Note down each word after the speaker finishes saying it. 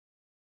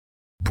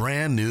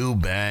brand new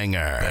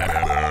banger.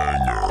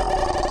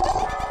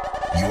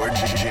 You're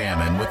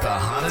jamming with the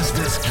hottest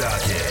disc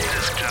jockey.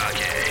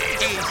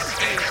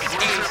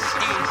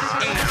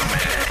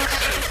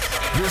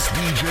 This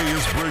DJ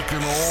is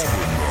breaking all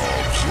the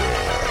knobs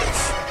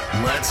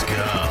off. Let's go.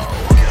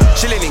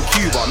 Chillin' in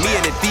Cuba, me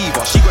and the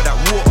diva. She got that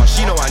water,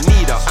 she know I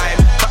need her. I'm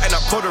cutting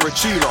up Coda or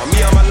tuna. Me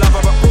and my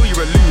lover, but bro,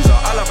 you're a loser.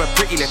 I love a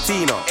pretty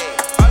Latina.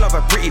 I love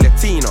a pretty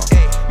Latina.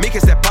 Make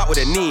her step out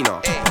with a Nina.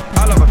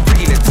 I love a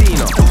pretty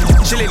Latina.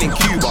 Chillin' in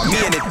Cuba, me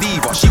and the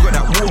diva. She got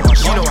that water,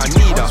 she know I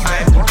need her.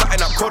 I'm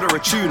cutting up Coda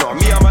or tuna.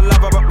 Me and my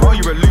lover, but bro,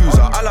 you're a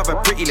loser. I love a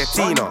pretty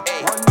Latina.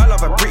 I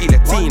love a pretty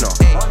Latina.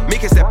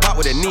 Make her step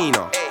out with a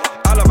Nina.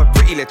 I love a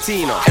pretty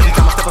Latina. Every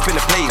time I step up in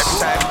the place,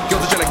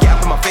 girls are trying to get up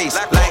in my face.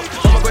 Like,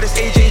 oh my god, it's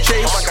AJ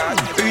Chase. Oh my god,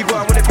 baby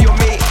boy, I wanna be your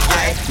mate.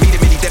 Yeah,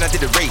 made it, then I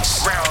did the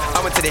race. I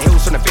went to the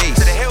hills from the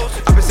base.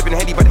 I've been sipping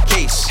Henny by the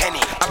case.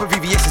 I put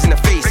VVS's in the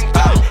face.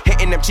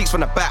 Hitting them cheeks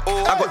from the back.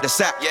 I got the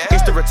sack.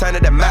 It's the return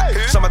of the Mac.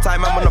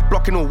 Summertime, I'm on the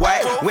block in all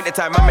white.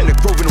 Wintertime, I'm in the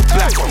Grove in all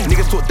black.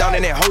 Niggas talk down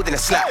and they're holding a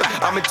slap.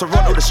 I'm in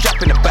Toronto, the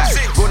strap in the back.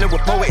 Rolling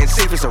with poet and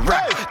safe as a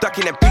rap.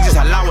 Ducking them pigs is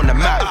halal on the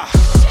map.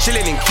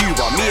 Chillin' in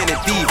Cuba, me and the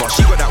diva.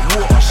 She got that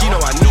water, she know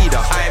I need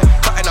her. I'm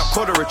cutting up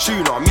Coda or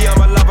tuna. Me and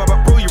my lover,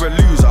 but bro, you're a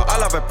loser. I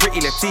love a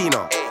pretty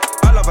Latina.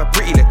 I love a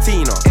pretty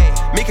Latina.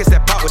 Make her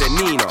step out with a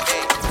Nina.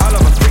 I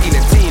love a pretty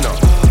Latina.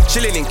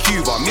 Chillin' in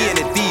Cuba, me and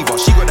the diva.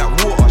 She got that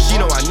water, she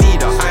know I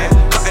need her. I'm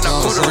cutting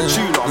up Coda or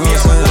tuna. Me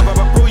and my lover,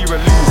 but bro, you're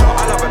a loser.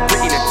 I love a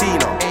pretty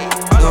Latina.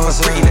 I love a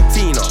pretty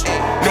Latina.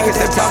 Make her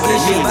step out with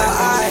a Nina.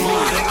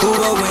 Who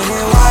will win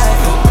and why?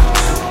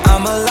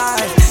 I'm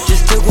alive,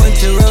 just took one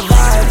to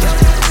revive.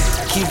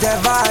 Keep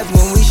that vibe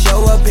when we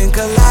show up and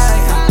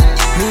collide.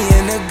 Me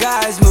and the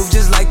guys move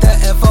just like the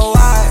FOI.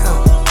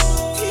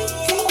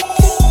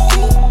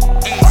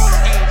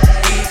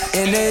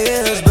 In the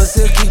hills, but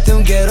still keep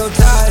them ghetto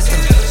ties.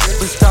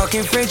 Was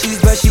talking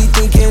Frenchies, but she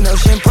thinking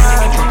Ocean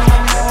Prime.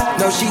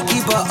 No, she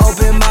keep her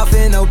open mouth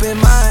and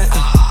open mind.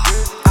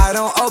 I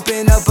don't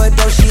open up, but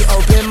though she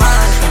open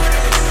mind.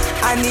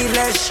 I need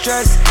less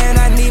stress and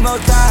I need more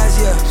ties,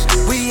 yeah.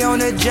 We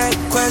on a jet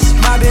quest,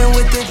 mobbing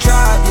with the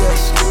tribe,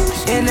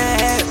 yeah. In the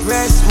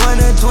headrest, 1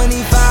 of 25,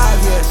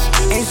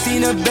 yeah. Ain't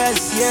seen the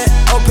best yet,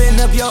 open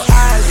up your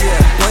eyes,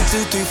 yeah.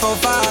 1, 2, 3, 4,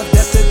 5,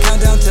 that's the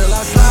countdown till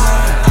I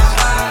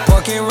slide.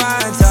 Walking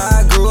rhymes, how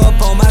I grew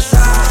up on my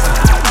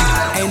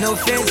side. Ain't no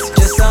fence,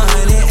 just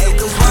 100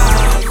 acres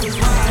wide.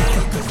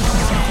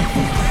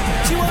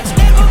 She wants to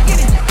stand, go get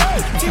it.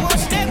 She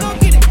wants to stand, go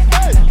get it.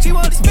 She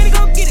wants to spin it,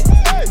 go get it.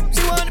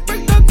 She want the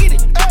brick, go get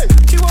it.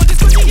 She want this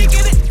pussy, you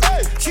get it.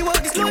 She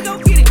want this Louis, go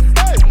get it.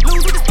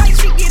 Lose with the spice,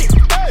 she get it.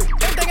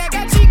 Everything I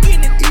got, she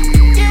getting it.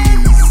 Yeah,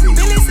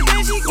 Billy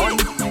Sedan, she get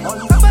it. How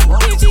about the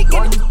kid, she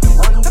get it.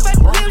 How about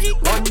the Lil, she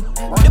get it.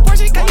 The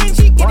Porsche Cayenne,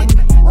 she get it.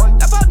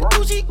 How about the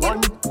blue, she get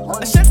it.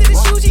 A shot to the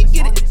shoe, she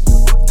get it.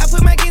 I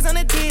put my kids on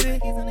the TV.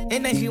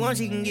 Anything she wants,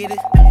 she can get it.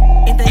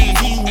 Anything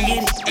she can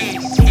get it.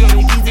 She gon'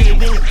 be easy to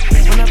win it.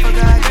 When I fuck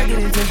her, I got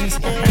good intentions.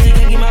 I just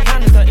can't get my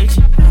pound to start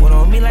itching. What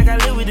on me like I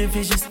live with the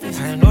fishes.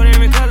 I know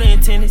every color in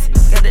tennis.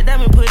 Got the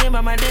diamond put in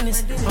by my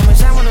dentist. I'ma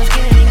shine when I'm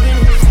skinny and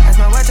grinning. That's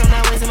my watch, I'm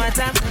not wasting my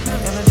time.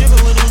 Got no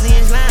drippin' with Uzi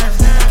and slime.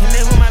 Can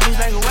live with my bitch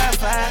like a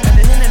wildfire. Got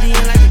the Hennedy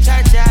in like a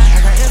cha-cha. I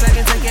got ends I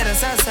can take at the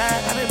south side.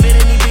 I been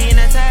bidding me being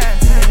that tires.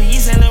 Every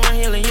East Saint Laurent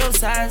Hill in your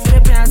size.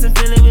 Flip house and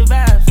fill it with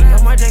vibes.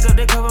 No more Jacob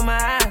to cover my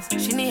eyes.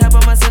 She need help,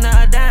 I'ma send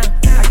her a dime.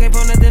 I can't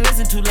pull nothing,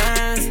 listen to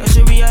lines. Oh,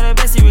 she re all the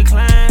best, she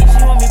recline.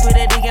 She want me put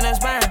that dick in her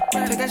spine.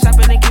 Take her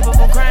shopping and keep her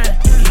from crying.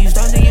 You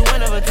don't think you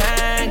one of a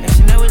kind. And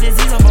she know with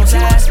disease on both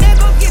sides. She want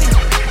to go get it.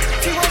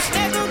 She want to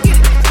stand, go get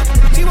it.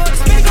 She want to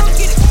spin, go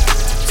get it.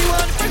 She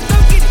want to break, go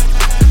get it.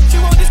 She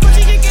want this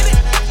pussy, you get it.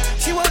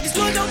 She want this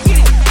Louis, go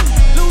get it.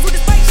 Lose with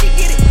the spice, she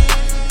get it.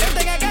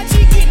 Everything I got,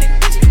 she getting it.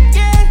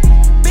 Yeah,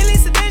 Billy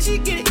Sedan, she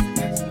get it.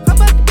 How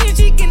about the bitch,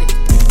 she get it.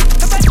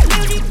 How about the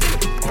Lil, she get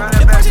it.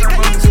 The Porsche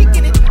Cayenne, she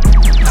get it.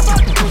 How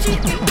about the blue, she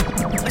get it.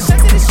 A shot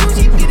to the shoe,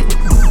 she get it.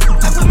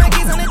 I put my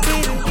kids on the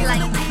TV.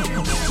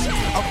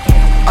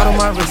 Out on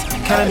my wrist,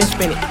 counting and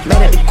spinning.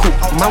 Man at the coupe,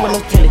 mine with no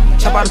tenant.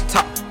 Chop out the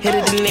top, hit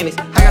it the limits.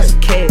 I got some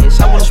cash,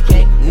 I wanna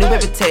spend it. New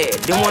baby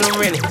tag, didn't wanna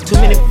rent it. Too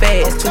many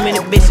fads, too many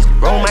bitches.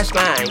 Roll my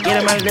slime,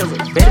 get in my liver.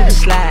 Ready to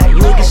slide,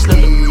 you ain't get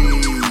slipper.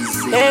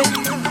 Hey,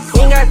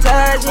 you ain't got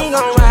ties, you ain't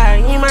gon'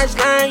 ride. You ain't my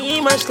slime, you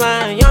ain't my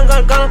slime. You ain't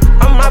gonna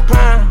I'm my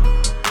prime.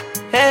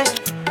 Hey,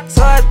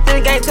 so I still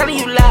the game telling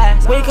you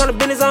lies. When you come to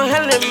business, I'm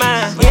handling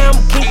mine. Yeah, I'm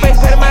a king face,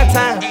 paying my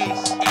time.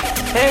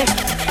 Hey.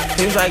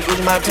 Seems like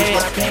Gucci my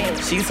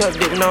pants. She took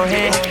dick with no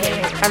hand.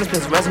 I done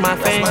spent the rest of my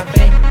fame.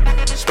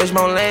 Space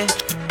my own land.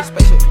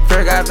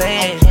 Fur got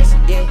vans.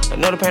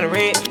 Another pan of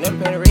red.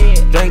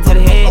 Drink to the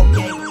head.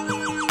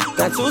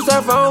 Got 2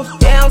 cell phones.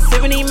 Yeah, I'm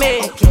sipping these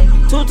meds.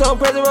 2-tone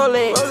present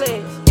Rolex.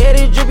 Yeah,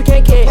 this drippy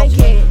can't catch.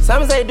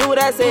 Simon say do what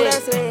I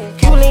said.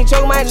 Cuban link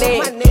choke my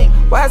neck.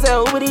 Why I say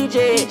Uber these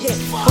jets?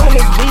 Who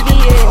mix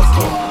BBS?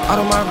 Out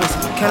on my wrist,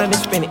 counted and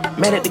spin it.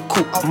 Mad at the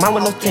coupe, mine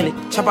with no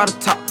tenant. Chop out the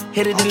top.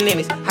 hit it the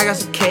limits. I got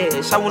some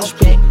cash, I wanna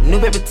spend it. New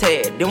paper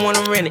tag, didn't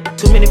wanna rent it.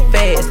 Too many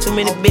fads, too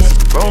many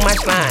bitches. Roll my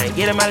slime,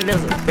 get in my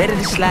lizard. Better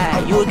to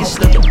slide, you will get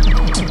slipped.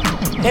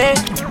 Hey,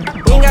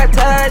 we ain't got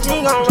touch, he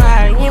ain't gon'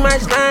 ride. You ain't my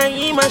slime,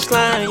 you ain't my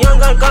slime. You ain't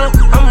gon' go,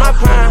 I'm my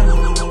prime.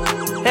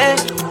 Hey,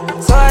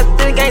 so I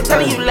think I ain't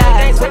telling you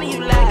lies.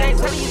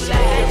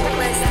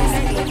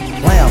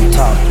 Lamb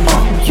talk,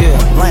 yeah,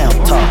 lamb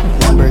talk,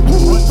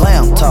 Lamborghini.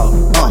 Lamb talk,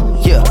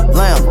 yeah,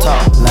 lamb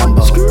talk,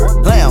 Lambo.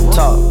 Lamb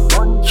talk,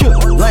 yeah,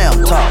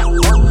 lamb talk,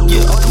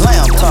 yeah,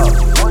 lamb talk,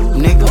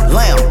 nigga,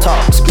 lamb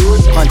talk.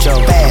 Punch your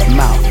bad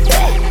mouth,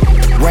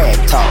 rag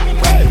talk,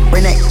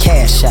 bring that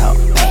cash out,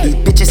 these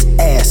bitches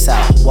ass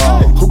out.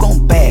 Whoa, who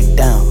gon' back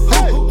down?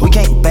 We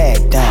can't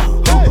back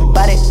down.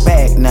 Buy that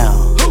bag now,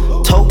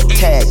 toe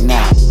tag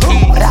now.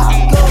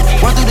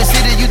 Run through the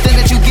city, you think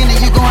that you get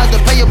it, you gon' have to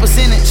pay your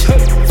percentage.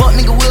 Fuck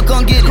nigga, we'll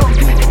come get it.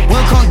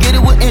 We'll come get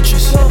it with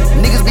interest.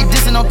 Niggas be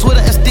dissing on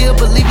Twitter and still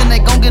believing they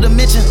gon' get a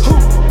mention.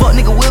 Fuck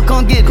nigga, we'll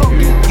come get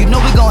it. You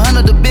know we gon'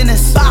 handle the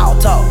business. Bow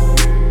talk,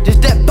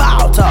 just that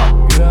bow talk.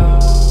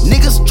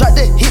 Niggas tried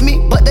to hit me,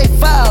 but they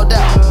fouled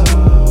out.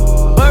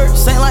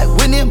 Birds ain't like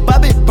Whitney and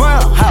Bobby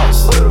Brown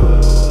house.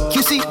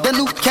 QC, the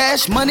new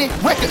Cash Money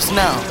Records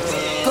now.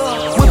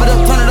 Whip it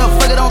up, turn it up,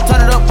 fuck it on,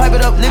 turn it up, pipe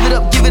it up, live it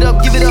up, give it up,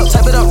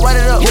 type it up, write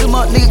it up. Hit 'em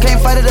up, nigga can't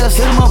fight at us.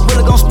 Hit 'em up,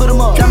 bullet gon' split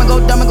 'em up. Diamond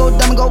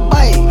go,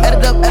 bite. Add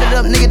it up,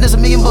 nigga, this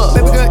 $1,000,000.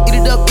 Baby girl, eat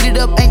it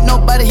up, ain't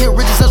nobody here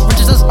rich as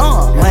us,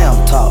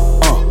 Lamb talk,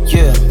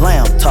 yeah,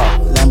 lamb talk,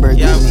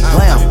 Lamborghini.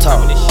 Lamb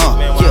talk,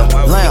 yeah,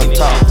 lamb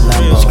talk,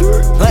 Lambo.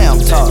 Lamb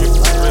talk,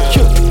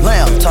 yeah,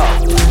 lamb talk,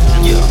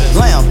 yeah,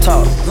 lamb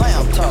talk,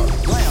 lamb talk,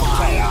 lamb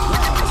talk.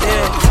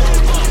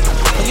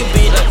 Yeah, you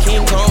beat like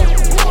King Kong.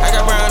 I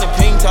got brown and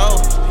pink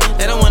toes.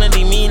 They don't wanna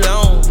leave me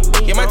alone.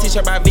 Get my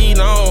t-shirt by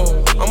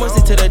V-Long. Almost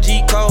into the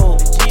G code.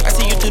 I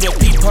see you through the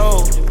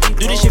peephole.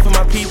 Do this shit for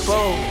my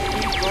people.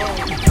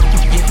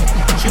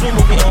 Yeah. Shoot a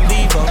movie on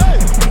Vivo.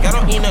 Y'all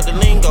don't eat up the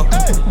lingo.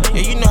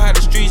 Yeah, you know how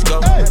the streets go.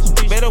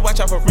 Better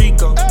watch out for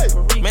Rico.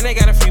 Man, they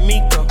gotta free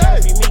Miko.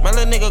 My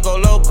little nigga go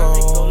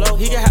loco.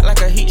 He get hot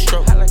like a heat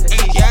stroke.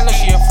 Yeah, I know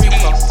she a freak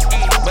though,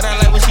 but I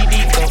like when she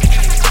deep though.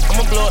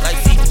 I'ma blow it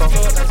like Tito.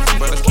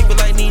 Brothers keep it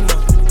like Nino.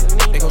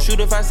 They gon' shoot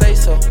if I say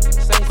so.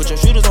 Put your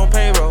shooters on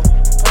payroll.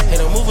 Hey,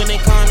 I'm moving in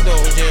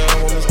condos, yeah.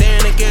 Want me stay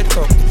in the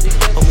ghetto.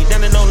 Hold me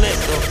down and no let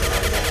go.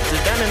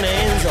 Just down in the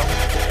end zone.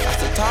 I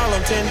stood tall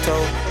on 10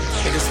 toes.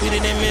 Niggas sweeter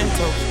than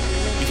Mentos.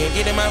 You can't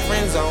get in my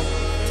friend zone.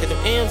 Take them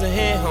M's and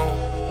head home.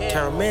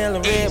 Caramel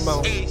and red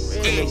bone.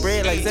 Cooking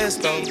bread like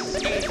Zesto.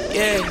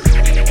 Yeah.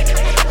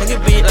 I get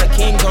beat like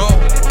King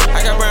Kong.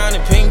 I got brown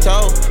and pink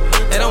toes.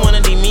 They don't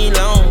wanna leave me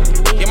alone.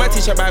 Get my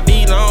t-shirt by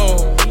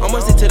V-Long.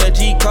 Almost into the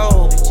G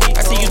code.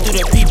 I see you through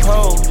the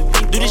peephole.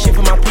 Do this shit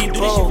for my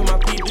people.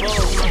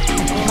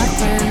 My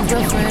friends,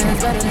 your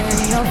friends, better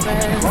than your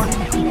friends.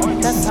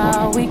 That's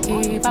how we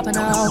keep popping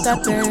out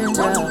that binge,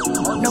 yeah.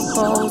 No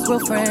foes, real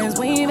friends,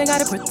 we ain't even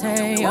gotta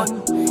pretend, yeah.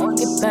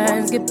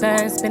 Get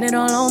bands, spin it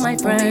all on my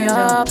friends,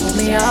 yeah. Pull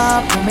me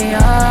up,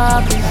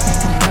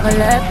 never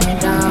let me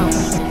down.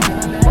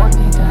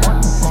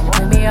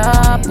 Pull me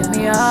up, and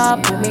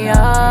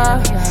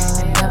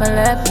never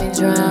let me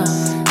drown.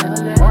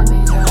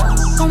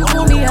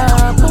 Pull me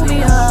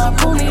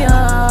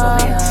up,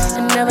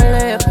 and never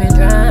let me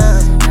drown.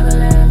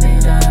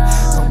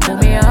 Pull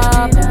me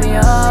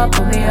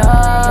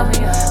up,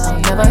 I'll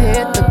never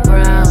hit the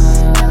ground.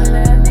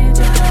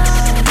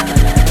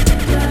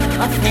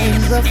 My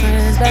friends, real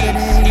friends, better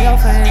than your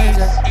friends,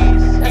 yeah.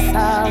 That's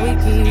how we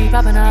keep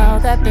popping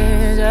out that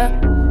binge, yeah.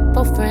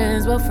 Both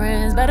friends, real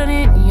friends, better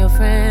than your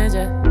friends,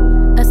 yeah.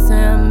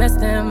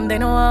 SM, they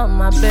know all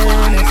my business.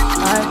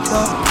 I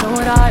don't know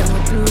what I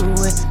would do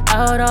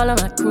without all of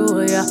my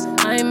crew, yeah.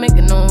 I ain't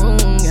making no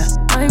room, yeah.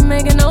 I ain't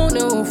making no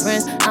new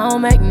friends. I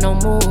don't make no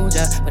moves,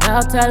 yeah.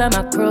 Without telling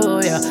my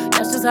crew, yeah.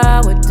 That's just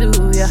how we do,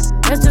 yeah.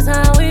 That's just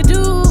how we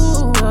do.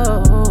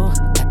 Oh.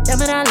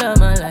 Damn it, I love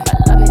my life.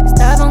 I love it.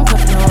 Stop on cup,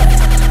 no way.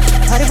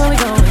 Party before we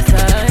go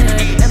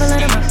inside. Never let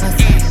them out my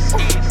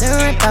sight. They're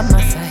right by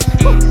my side.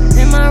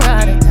 Then my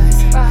ride or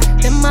die.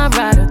 Then my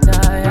ride or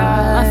die.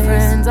 My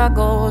friends are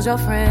goals, your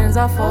friends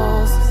are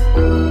foes.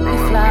 We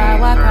fly,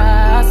 why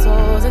cry, our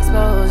souls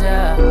expose,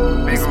 yeah.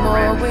 We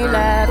smoke, we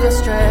laugh, your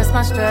stress,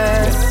 my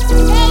stress.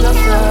 Your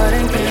flood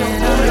and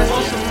kin, I'm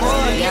looking.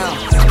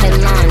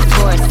 Headline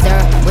tour,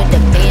 sir, with the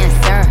band,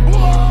 sir.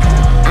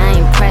 I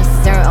ain't pressed,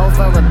 sir,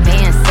 over a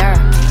band, sir.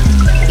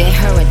 Get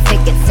her a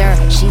ticket, sir,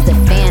 she's a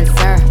fan,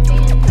 sir.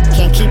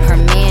 Can't keep her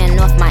man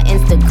off my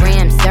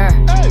Instagram, sir.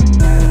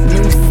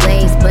 New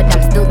slaves, but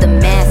I'm still the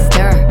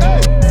master.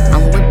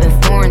 I'm whipping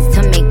foreigns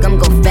to make them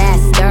go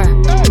faster.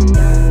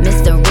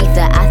 Miss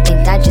Aretha, I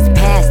think I just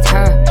passed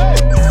her.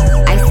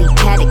 Icy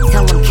Paddock,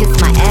 tell him kiss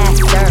my ass,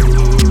 sir.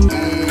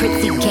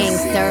 Pretty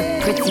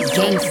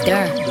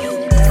gangster.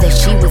 Said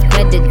she was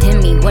better than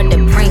me, what a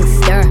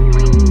prankster.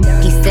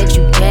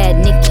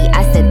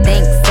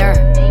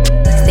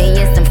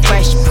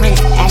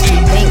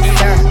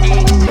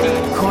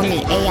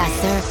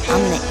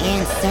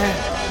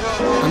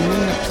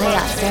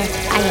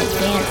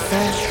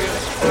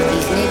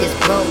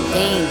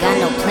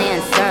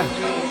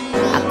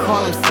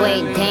 call him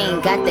Sway, they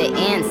ain't got the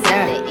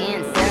answer.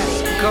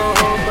 Go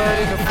home, but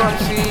in the front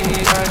seat.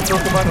 I ain't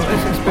talking about no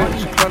Essex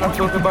bitch, but I'm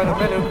talking about a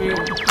mellow green.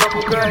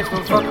 Couple guys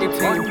from fucking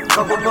team,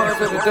 couple bars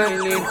of the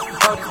daily.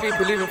 All these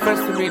people even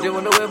friends to me, they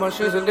wanna wear my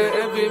shoes and they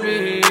envy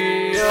me.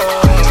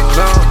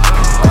 Now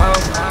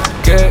I'm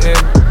getting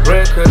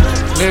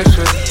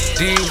recognition.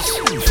 These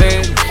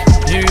fake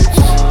youths,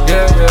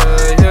 yeah,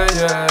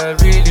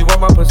 really want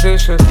my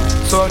position.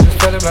 So I just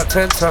tell him like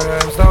 10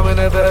 times. Now we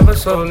never ever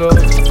solo.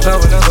 Now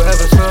we never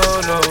ever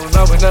solo.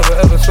 Now we never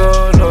ever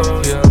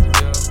solo. Yeah.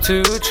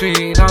 2,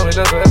 3. Now we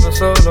never ever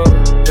solo.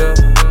 Yeah.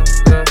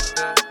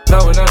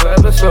 Now we never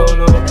ever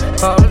solo.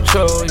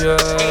 Control, yeah.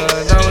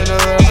 Now we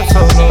never ever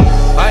solo.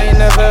 I ain't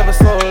never ever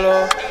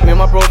solo. Me and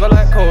my bros are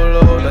like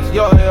Colo. That's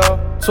yo.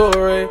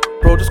 Sorry,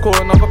 bro, just call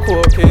another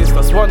court case.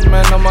 That's one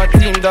man on my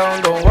team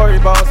down. Don't worry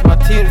about us, my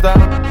team's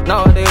down.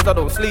 Nowadays I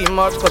don't sleep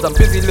much, cause I'm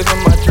busy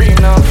living my dream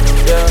now.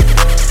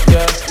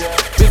 Yeah.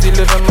 Busy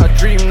living my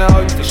dream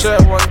now. Used to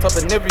share one top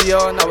of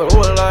Nivea, now we're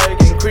all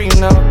like in cream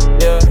now.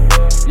 Yeah.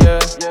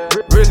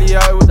 Really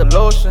out with the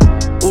lotion.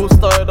 All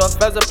started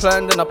off as a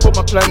plan, then I put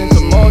my plan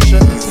into motion.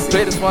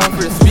 Play this one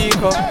for a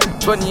speaker.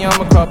 20, I'm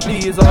a crowd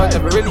pleaser.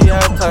 Never really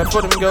had time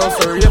for them girls.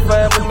 Sorry if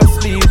I ever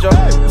mislead ya.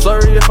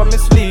 Sorry if I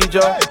mislead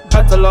ya.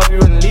 Had to love you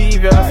and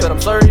leave ya. I said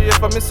I'm sorry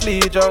if I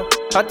mislead ya.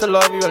 Had to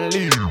love you and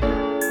leave you.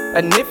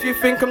 And if you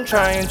think I'm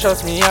trying,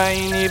 trust me, I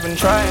ain't even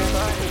trying.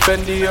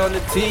 Fendi on the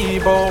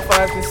T-bow,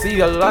 5 can see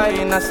a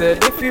line. I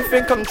said if you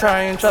think I'm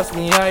trying, trust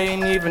me, I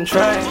ain't even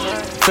trying.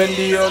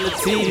 Fendi on the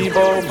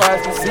T-bow,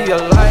 5 can see a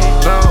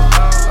line. Now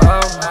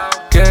I'm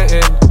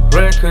getting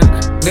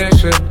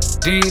recognition.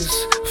 These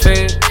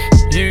fake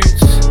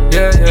youths,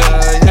 yeah,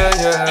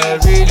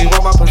 really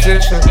want my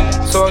position.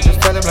 So I just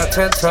tell him like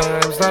 10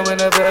 times. Now we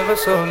never ever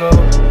solo.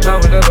 Now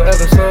we never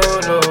ever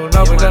solo.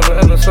 Now we never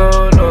ever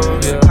solo.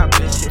 Yeah.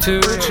 2,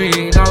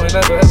 3. Now we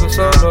never ever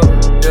solo.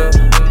 Yeah.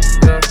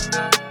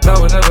 Now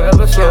we never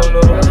ever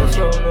solo. I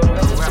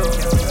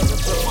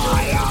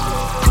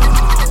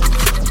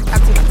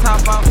took the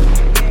top off.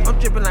 I'm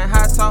dripping like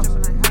hot sauce.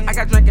 I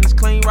got drink in this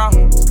clean raw.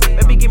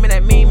 Baby, give me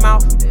that mean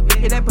mouth.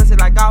 Hit that pussy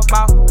like golf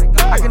ball.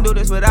 I can do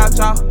this without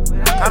y'all.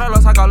 Got a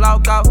loss, I go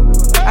locked out.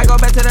 I go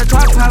back to the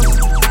trap house.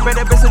 Spread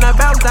that bitch in the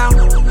belt down.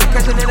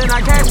 Catching it and I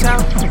cash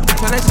out.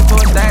 Turn that shit to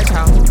a stash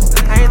house.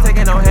 I ain't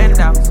taking no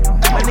handouts.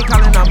 When they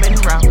calling, I'm in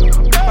route.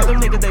 For them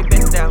niggas, they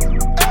been down.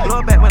 Blow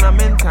it back when I'm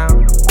in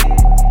town.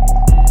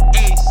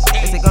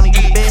 Is it gonna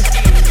get best?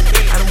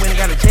 I done went and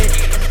got a check.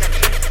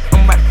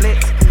 I'm about to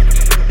flex.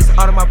 It's an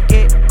automatic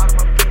get.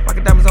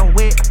 Rocket diamonds on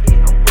wet.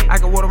 I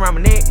got water around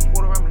my neck.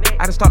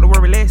 I just start to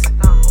worry less.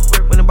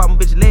 When I bought my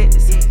bitch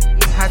legs.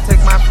 I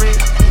take my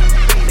fridge.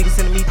 Niggas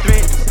sending me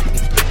threats.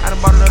 I done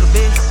bought another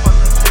bitch.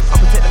 I'm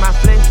protecting my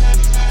flesh.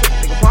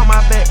 Nigga pull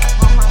my back.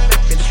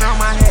 Get the throw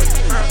my head.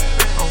 I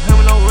don't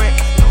have no wreck.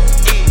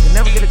 You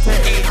never get a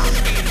text.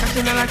 I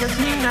feel like a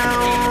team now.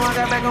 I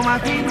got back on my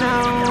feet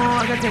now.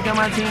 I got taking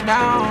my team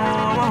down.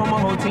 I hold my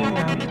whole team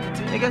down.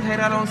 Niggas hate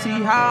I don't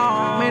see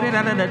how. Made it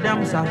out of the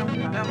dumb south.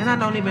 And I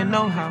don't even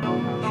know how.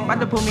 About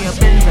to put me a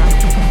Benz out.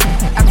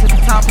 I took the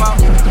top off.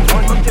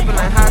 I'm dripping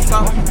like hot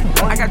sauce.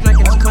 I got drink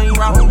in this clean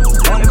raw.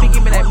 Baby,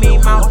 give me that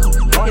mean mouth.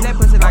 Hit that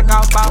pussy like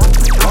golf ball.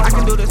 I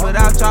can do this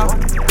without y'all.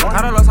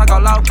 Got a loss, I go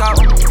locked out.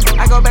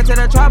 I go back to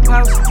the trap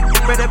house.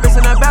 Spread that bitch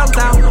in the belt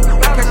down.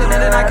 Catching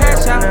it and I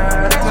cash out.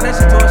 Turn that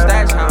shit to a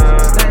stash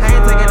house. I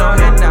ain't taking no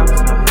handouts.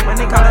 When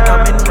they call it,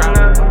 I'm in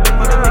route.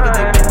 For the niggas,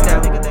 they been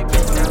down.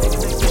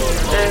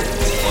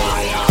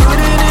 Put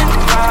it in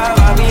 5,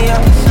 I'll be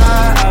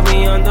outside, I'll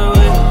be on the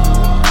way.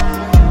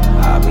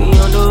 I'll be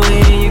on the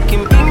way, you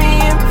can beat me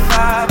in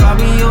 5. I'll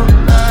be on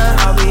 9,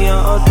 I'll be on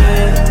all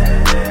day.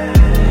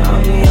 I'll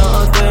be on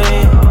all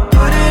day.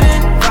 Put it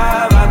in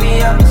 5, I'll be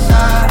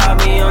outside, I'll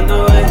be on the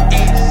way.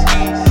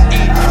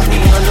 I'll be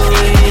on the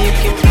way, you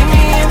can beat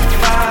me in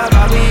 5.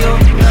 I'll be on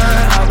 9,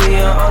 I'll be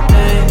on all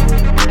day.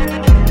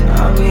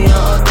 I'll be on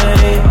all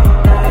day.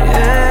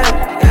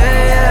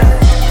 Yeah.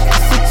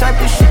 It's the type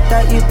of shit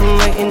that you've been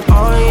waiting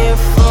all year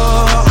for.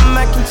 I'm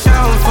making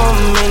time for a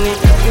minute,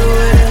 you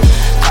with it.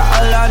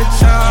 A lot of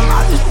time,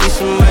 I'll just be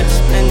somewhere to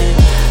spend it.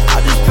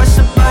 I'll just press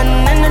a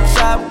button and the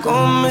top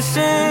go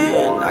missing.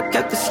 I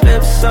kept the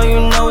slip so you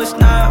know it's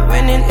not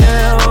raining.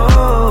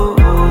 Oh,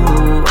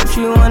 what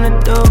you wanna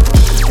do?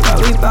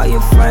 Worry about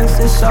your friends,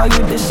 it's all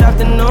you this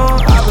afternoon.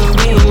 I've been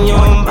being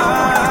your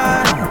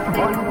mind.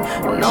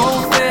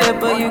 No fear,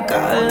 but you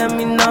gotta let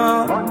me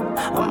know.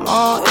 I'm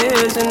all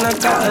ears and I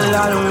got a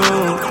lot of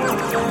room.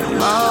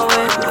 My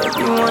way, if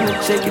you wanna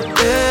take it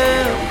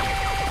there,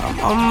 I'm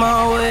on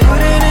my way. Put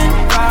it in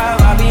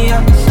 5, I'll be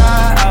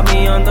outside, I'll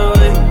be on the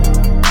way.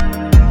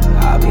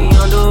 I'll be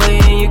on the way,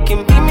 and you can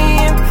beat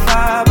me in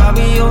 5. I'll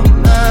be on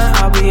 9,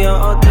 I'll be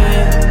on all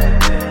day.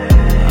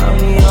 I'll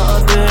be on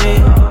all day.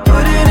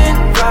 Put it in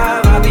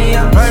 5, I'll be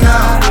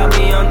outside, I'll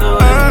be on the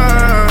way.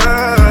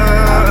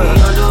 I'll be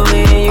on the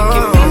way, and you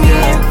can beat me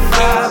in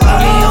 5. I'll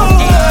be on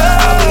 9,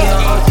 I'll be on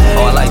all day.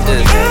 Oh, I like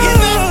this.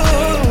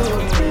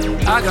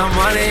 I got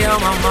money on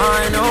my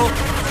mind, oh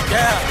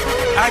yeah.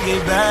 I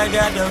get bag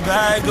at the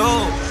bag,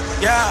 oh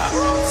yeah.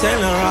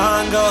 Saint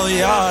Laurent go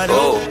yard,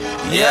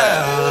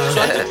 yeah.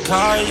 Shut the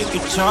car, you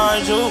can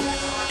charge,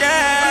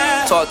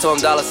 yeah. Talk to him,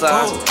 dollar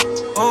signs.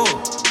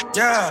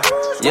 Yeah.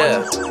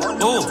 Yeah.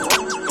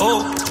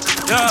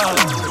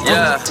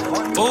 Yeah.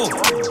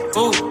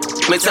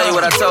 Let me tell you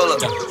what I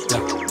told her.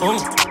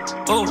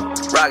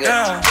 Rock it.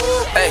 Yeah.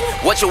 Hey,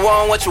 what you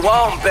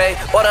want, babe?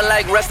 Order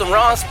like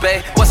restaurants,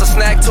 babe. What's a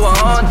snack to an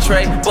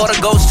entree? Bought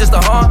a ghost just a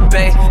haunt,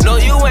 babe. No,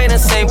 you ain't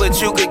insane, but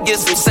you could get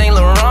some Saint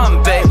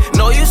Laurent, babe.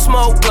 No, you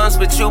smoke blunts,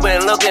 but you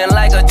been looking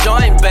like a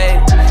joint,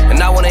 babe.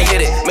 And I wanna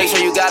hit it, make sure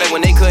you got it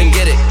when they couldn't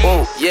get it.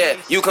 Ooh, yeah,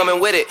 you coming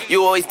with it.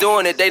 You always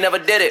doing it, they never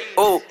did it.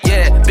 Ooh,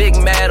 yeah, big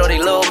mad or they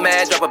little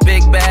mad. Drop a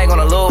big bag on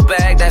a little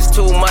bag. That's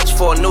too much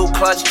for a new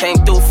clutch. Came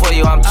through for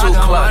you, I'm too I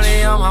got clutch.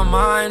 money on my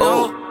mind,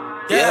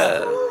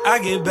 yeah. I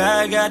get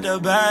bag at the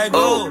bag,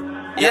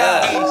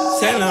 yeah.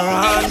 Saint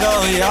Laurent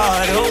go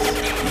yard,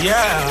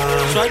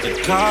 yeah. Strike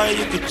the car,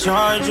 you can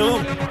charge,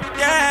 yeah.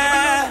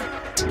 Yeah.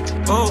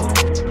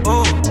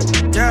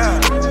 Yeah.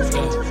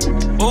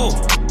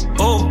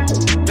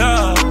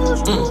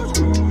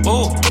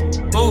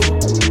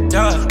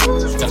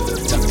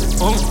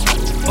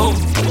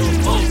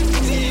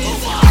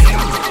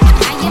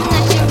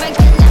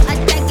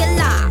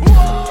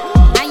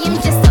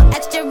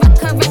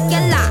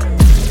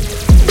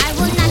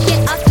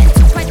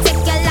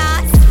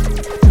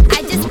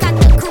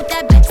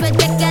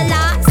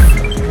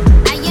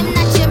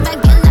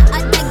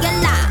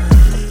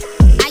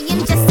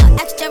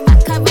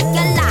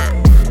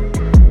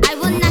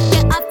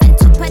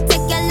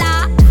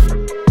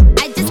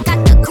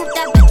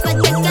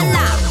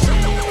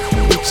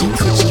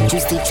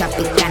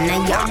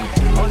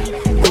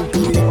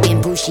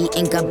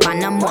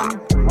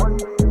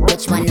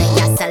 Which one of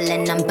y'all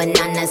selling them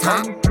bananas,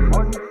 huh?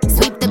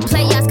 Sweep the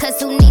players, cause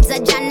who needs a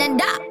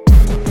janitor?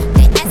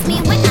 They asked me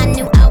when I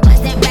knew I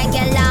wasn't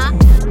regular.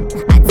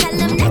 I tell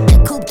them that the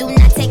coupe do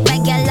not take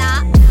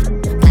regular.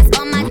 Plus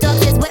all my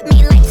dogs is with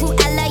me like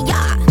Cruella,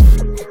 y'all.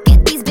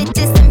 Get these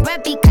bitches some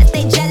bread because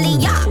they jelly,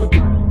 y'all.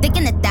 Thick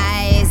in the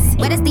thighs,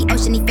 wet as the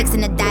ocean, he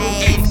fixing the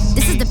dive.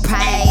 This is the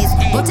prize,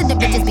 go to the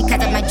riches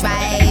because of my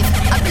drive.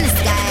 Up in the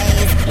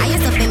skies, I am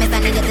so famous I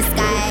need a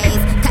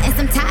disguise. Cutting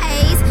some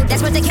ties,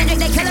 that's what the Kendrick,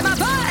 they killing my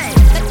boy.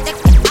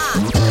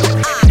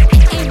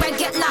 Ain't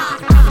regular,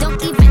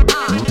 don't even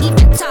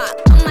talk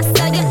on my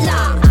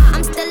cellular.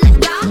 I'm still a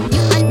y'all,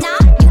 you are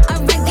not, you a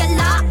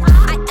regular.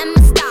 I am a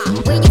star,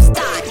 where you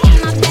start, in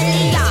my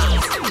belly,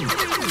 y'all.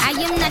 I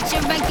am not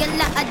your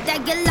regular, a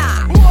regular.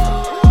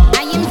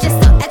 I am just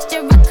so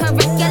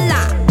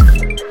extracurricular.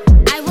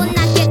 I will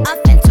not get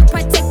off into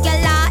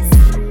particulars.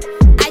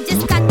 I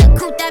just got the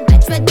coupe, that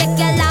bitch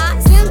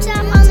ridiculous.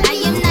 I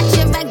am not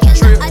your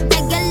regular, a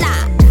regular.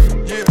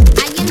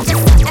 I am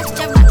just so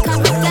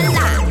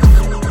extracurricular.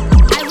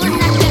 I will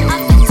not get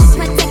off into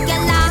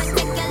particulars.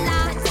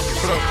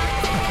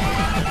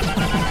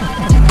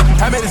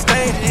 How many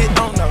stains you hit?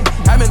 Don't know.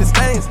 How many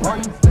stains?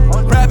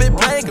 Private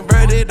plane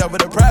converted over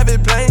to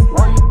private plane.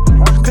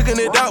 Cooking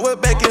it out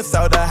with baking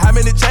soda. How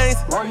many chains?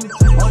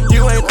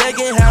 You ain't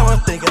thinking how I'm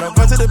thinking. I'm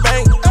going to the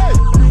bank.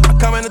 I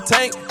come in the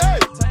tank.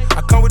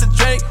 I come with the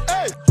drink.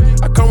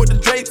 I come with the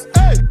drapes.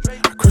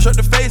 I crush up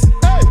the face.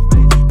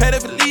 Pay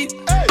that for lead.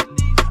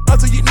 I'm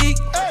too unique.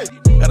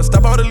 Gotta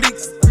stop all the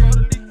leaks.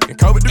 And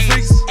cope with the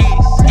freaks.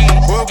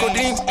 World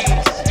codeine.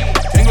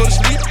 Can't go to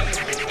sleep.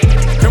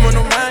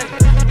 Criminal mind.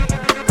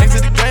 Thanks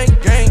to the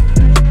gang.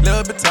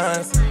 Love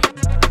batons.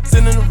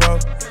 Sitting in the row.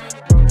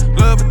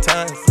 Love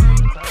batons.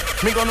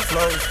 Mink on the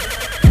floors.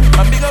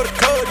 My big go the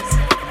coldest.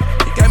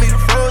 He got me the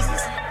frozen.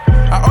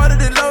 I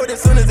ordered it loaded.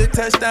 Soon as it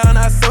touched down,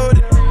 I sold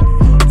it.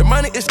 The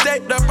money is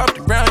stacked up off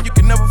the ground. You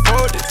can never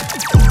afford it.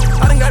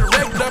 I done got it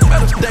racked up. I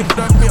done stacked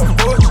up me a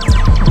fortune.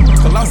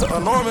 Colossal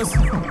enormous.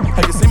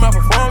 Have you seen my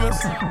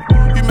performance?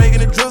 You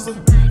making it drizzle.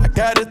 I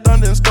got it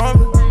thunder and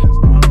storming.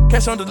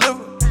 Cash on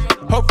deliver.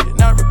 Hope you're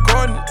not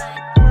recording it.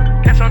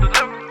 Cash on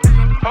deliver.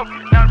 Hope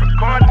you're not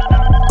recording it.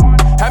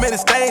 How many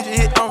stains you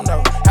hit? Don't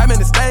know. How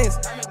many stains?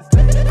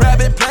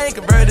 Private plane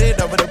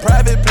converted over to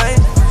private plane.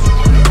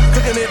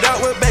 Cooking it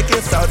out with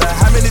baking soda.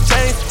 How many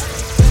chains?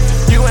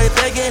 You ain't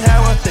thinking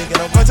how I'm thinking.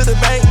 I'm going to the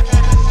bank.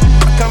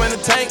 I come in the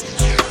tank.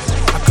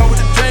 I come with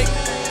the drink.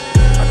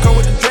 I come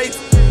with the drapes.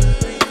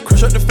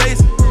 Crush up the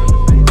face.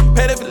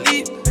 Pay that for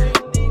lead.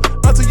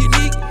 I'm too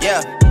unique.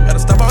 Yeah. Gotta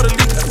stop all the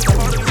leaks.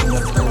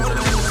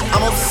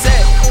 I'm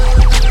upset.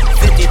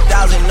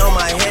 50,000 on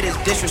my head is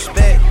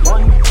disrespect.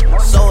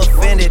 So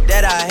offended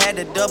that I had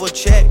to double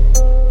check.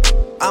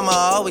 I'ma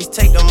always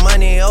take the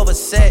money over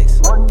sex.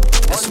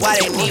 That's why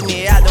they need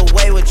me out the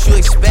way, what you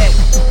expect.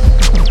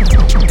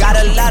 Got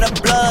a lot of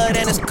blood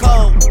and it's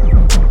cold.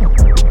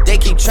 They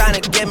keep trying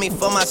to get me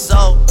for my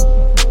soul.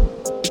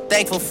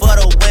 Thankful for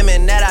the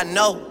women that I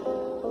know.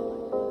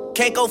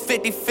 Can't go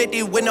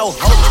 50-50 with no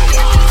hope.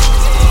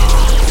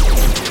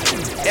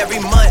 Every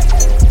month,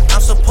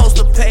 I'm supposed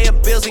to pay her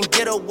bills and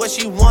get her what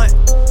she want.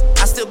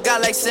 I still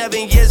got like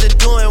 7 years of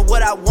doing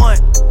what I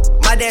want.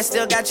 My dad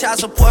still got child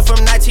support from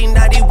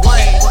 1991.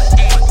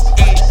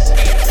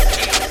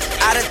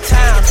 Out of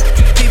town,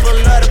 people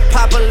love to pop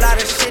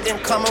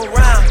and come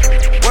around.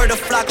 Word to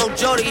Flocko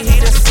Jody, he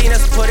done seen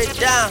us put it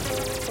down.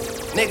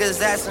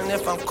 Niggas asking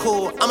if I'm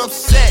cool, I'm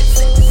upset.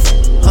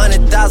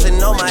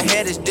 100,000 on my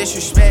head is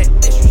disrespect.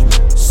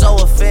 So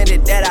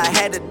offended that I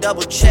had to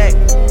double check.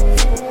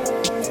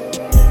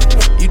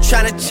 You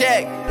tryna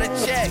check,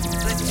 let's check.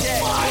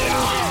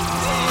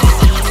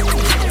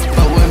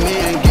 But with me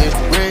and get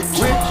rich,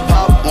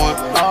 pop one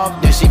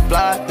off, then she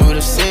fly through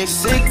the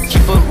six.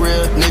 Keep a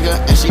real nigga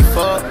and she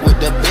fuck with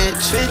the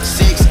bitch.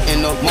 6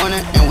 in the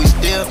morning and we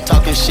still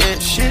talking shit.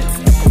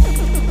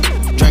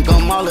 Drink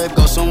 'em all, let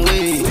go some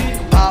weed.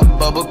 Pop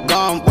bubble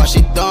gum while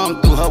she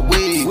thumb through her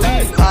weed.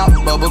 Pop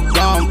bubble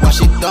gum while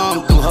she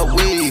thumb through her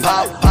weed.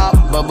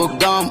 Pop bubble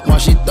gum while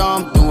she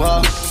thumb through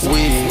her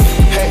weed.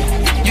 Hey,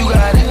 you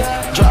got it,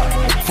 drop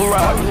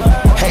Ferrari.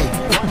 Hey,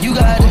 you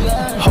got it,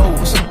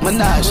 hoes,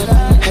 Menage.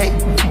 Hey,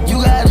 you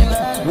got it,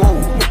 whoa,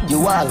 you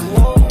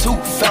wildin'. 2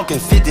 Falcon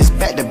 50s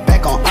back to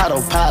back on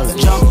autopilot.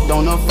 Jumped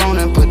on her phone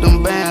and put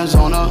them bands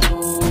on her.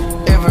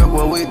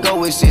 Everywhere we go,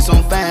 we see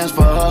some fans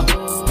for her.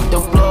 The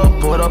blood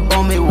put up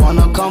on me,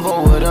 wanna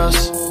convo with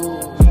us.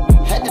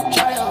 Had to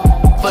try 'em.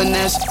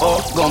 Finesse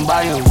or gon'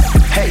 buy 'em.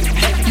 Hey,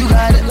 you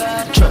got it,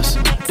 trust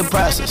the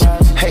process.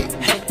 Hey,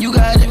 you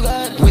got it,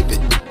 whip it,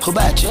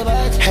 hibachi.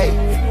 Hey,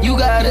 you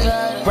got it,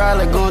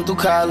 probably going through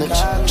college,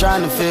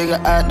 trying to figure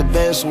out the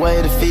best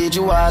way to feed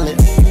your wallet.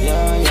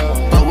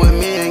 But with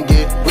me and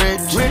get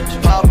rich,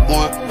 pop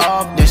one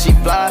off, then she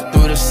fly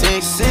through the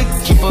six.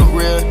 Keep a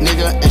real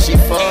nigga and she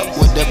fuck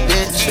with the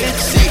bitch.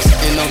 6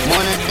 in the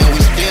morning and we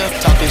still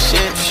talking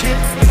shit.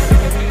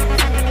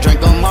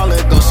 Drink 'em all,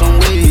 let go some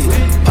weed.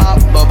 Pop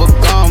bubble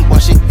gum while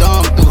she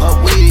thumb through her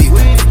weed.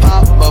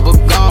 Pop bubble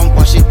gum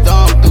while she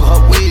thumb through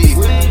her weed.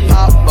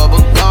 Pop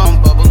bubble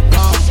gum, bubble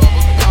gum.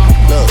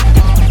 Look,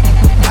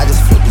 I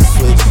just flipped the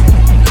switch.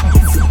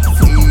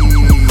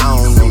 I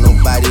don't know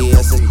nobody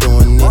else is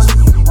doing this.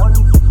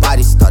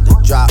 Body start to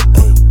drop,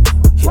 ayy.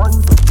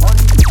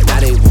 Now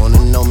they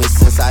wanna know me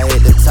since I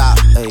hit the top,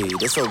 ayy.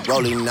 This a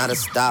rolling, not a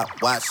stop.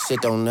 Watch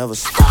shit don't never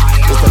stop.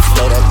 This the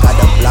flow that got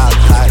the block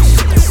hot.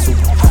 Shit that's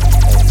super hot,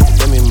 ayy.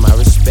 Give me my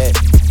respect.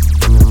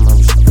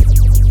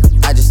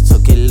 I just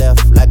took it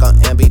left like on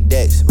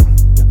ambidex.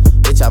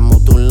 Bitch, I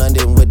moved through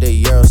London with the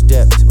Euro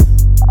steps.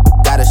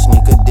 Got a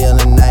sneaker deal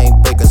and I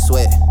ain't break a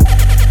sweat.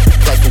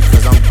 Catch me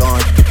cause I'm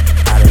gone.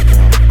 Out of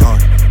here, I'm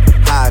gone.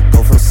 How I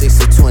go from 6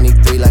 to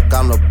 23 like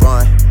I'm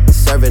LeBron.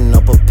 Serving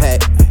up a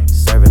pack,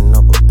 serving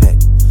up a pack.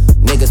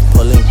 Niggas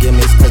pulling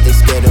gimmicks cause they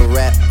scared to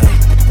rap.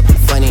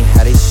 Funny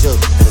how they shook,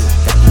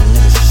 got my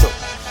niggas shook.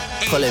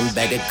 Pulling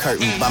back the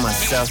curtain by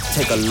myself,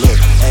 take a look.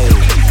 Ayy,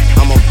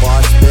 I'm a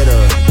bar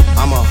spitter,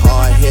 I'm a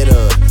hard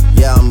hitter.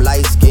 Yeah, I'm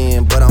light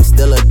skinned, but I'm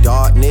still a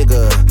dark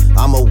nigga.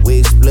 I'm a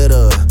wig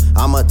splitter,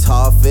 I'm a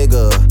tall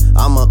figure.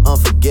 I'm a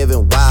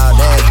unforgiving, wild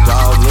ass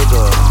dog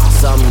nigga.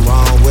 Something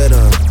wrong with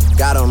him,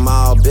 got him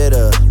all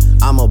bitter.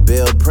 I'm a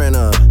bill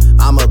printer,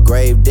 I'm a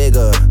grave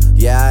digger.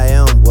 Yeah, I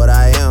am what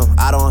I am.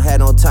 I don't have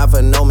no time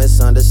for no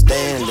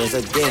misunderstandings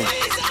again.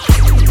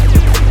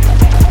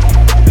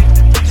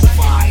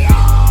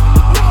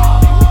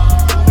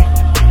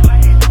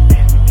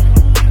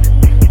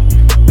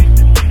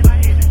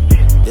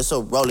 It's a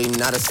rolling,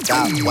 not a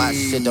stop. Watch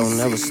shit don't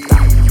never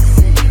stop.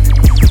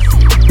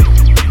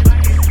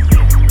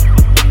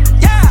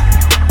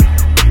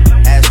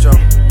 Yeah, Astro.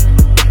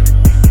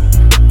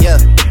 Yeah.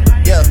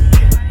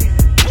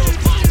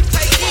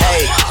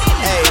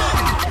 Hey,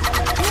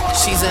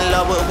 she's in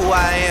love with who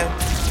I am.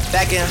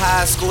 Back in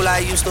high school, I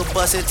used to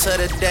bust it to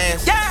the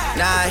dance.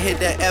 Now I hit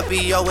the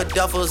FBO with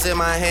duffels in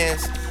my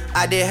hands.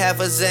 I did half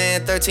a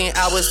Zan, 13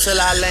 hours till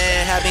I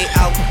land. Had me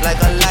out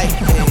like a light,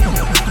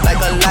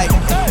 like a light.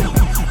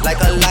 Like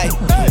a light,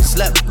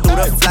 slept through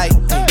the flight,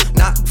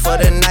 not for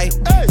the night.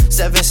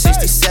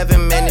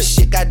 767, man, this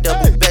shit got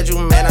double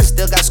bedroom, man. I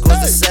still got scores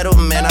to settle,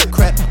 man. I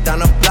crept down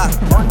the block,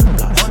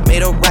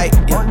 made a right,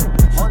 yeah.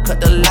 Cut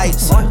the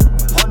lights, yeah.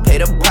 Pay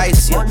the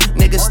price, yeah.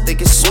 Niggas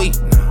think it's sweet,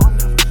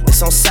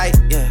 it's on sight,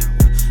 yeah.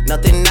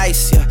 Nothing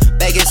nice, yeah.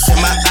 Vegas in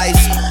my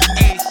ice,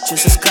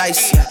 Jesus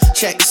Christ, yeah.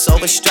 Checks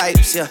over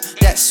stripes, yeah.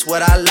 That's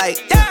what I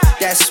like, yeah.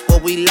 That's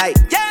what we like.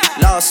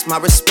 Lost my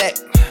respect,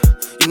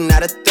 you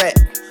not a threat.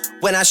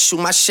 When I shoot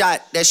my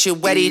shot, that shit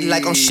wetty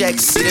like on Shaq.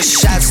 See the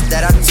shots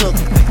that I took,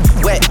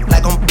 wet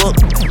like on Book,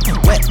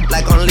 wet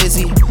like on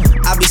Lizzie.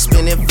 I be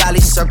spinning valley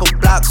circle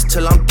blocks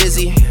till I'm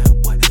busy.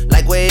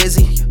 Like where is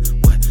he?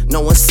 No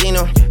one seen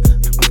him.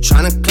 I'm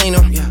tryna clean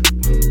him.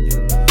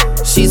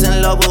 She's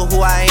in love with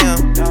who I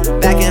am.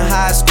 Back in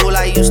high school,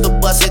 I used to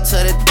bust it to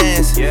the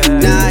dance.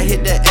 Now I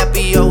hit the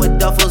FBO with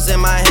duffels in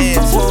my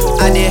hands.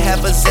 I did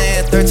half a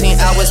Zan, 13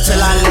 hours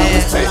till I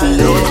land.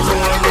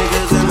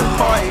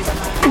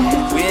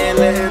 We ain't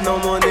letting no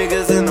more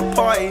niggas in the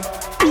party.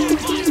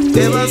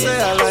 If I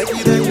say I like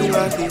you, then you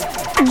lucky.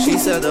 She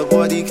said the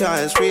body count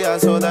is free. I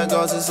told that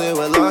girl to say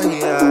we're lucky.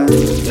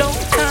 No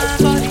time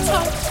for these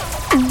hoes.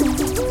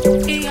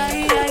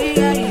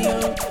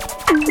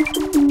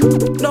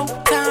 No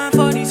time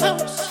for these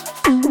hoes.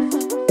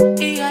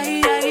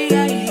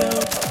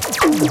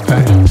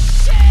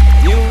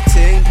 You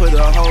ting put a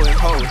hole in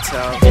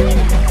hotel.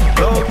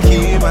 Low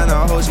key, man,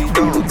 I hope she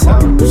don't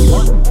tell.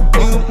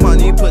 New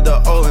money, put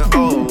the O in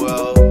oh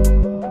well.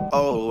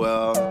 Oh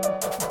well.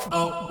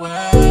 Oh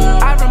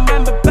well. I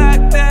remember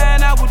back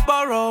then I would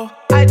borrow.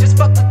 I just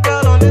fucked a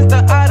girl on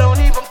Insta, I don't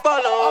even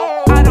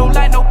follow. I don't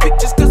like no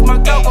pictures cause my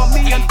girl got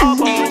me an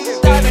oboe.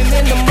 Diving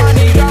in the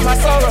money, got my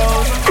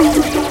sorrows.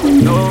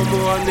 No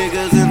more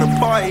niggas in the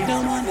party.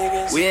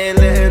 We ain't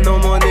letting no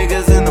more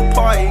niggas in the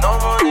party.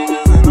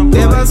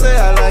 If I say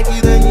I like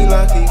you, then you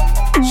lucky.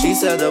 She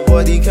said the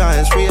body count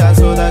is free. I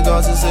told that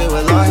girl to say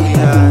we're lucky.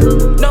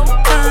 No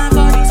time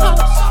for these hoes.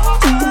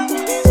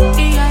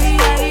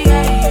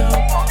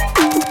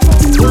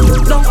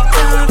 No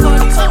time for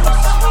these hoes.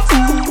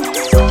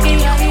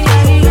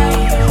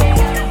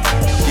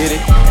 Get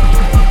it?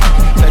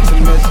 Text a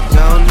message, I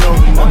don't know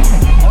the money.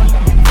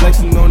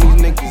 Flexing on these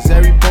niggas,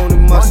 every bone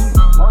and muscle.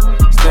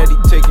 Steady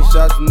taking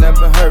shots,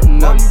 never hurting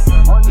nothing.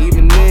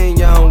 Even then,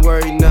 y'all don't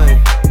worry nothing.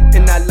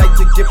 And I like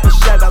to give a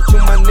shout out to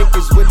my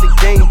niggas with the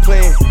game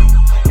plan.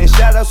 And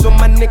shout outs on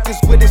my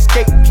niggas with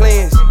escape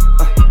plans.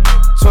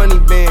 20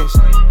 bands,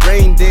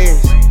 rain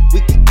dance.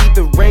 We can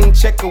either rain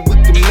check or we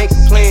can make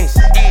plans.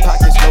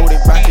 Pockets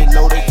loaded, rocket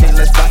loaded, okay,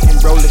 let's rock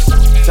and roll it.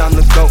 Time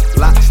to go,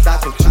 lock,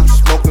 stock, and two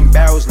smoking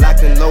barrels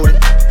locked and loaded.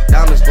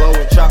 Diamonds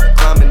glowing, chop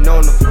climbing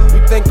on them.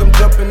 You think I'm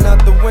jumping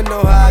out the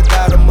window, how I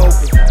got them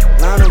open.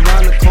 Line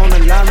around the corner,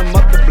 line them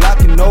up the block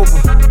and over.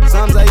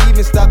 Sometimes I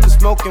even stop the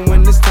smoking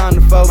when it's time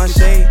to focus. My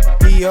shade,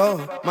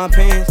 Dior, my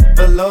pants,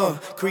 velour.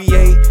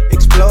 Create,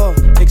 explore,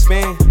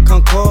 expand,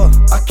 concord.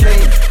 I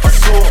came, I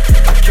saw,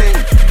 I came,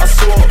 I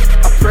saw.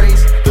 I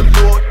praise the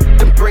Lord,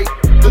 then break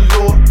the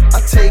law. I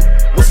take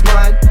what's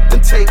mine,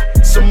 then take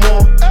some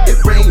more.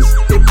 It rains,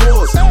 it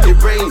pours, it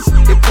rains,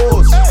 it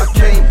pours. I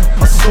came,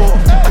 I saw,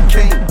 I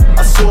came,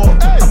 I saw.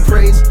 I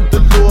praise the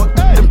Lord,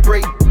 then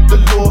break the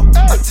law.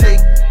 I take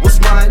what's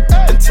mine,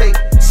 then take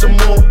some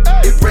more.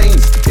 It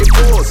rains, it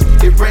pours,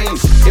 it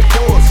rains, it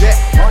pours. Yeah,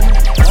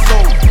 I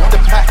sold the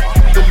pack,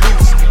 the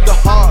loose, the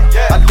hard.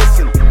 I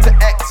listen to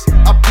X,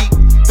 I beat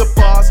the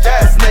bars,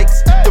 the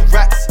snakes, the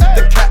rats,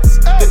 the cats,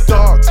 the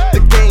dogs, the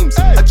games,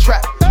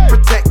 attract,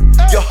 protect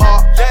your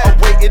heart. I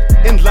waited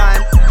in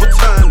line,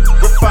 return,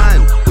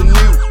 refine the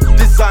new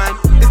design.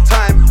 It's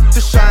time to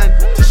shine,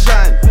 to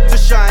shine, to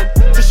shine,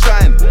 to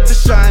shine, to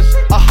shine.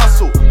 I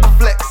hustle, I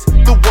flex,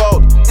 the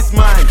world is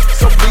mine.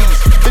 So please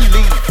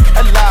believe,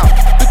 allow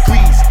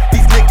degrees.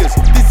 These niggas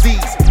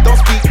disease, don't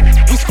speak,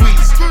 we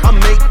squeeze. I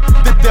make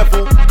the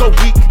devil go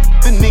weak,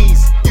 the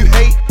knees. You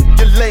hate,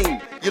 you're lame,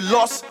 you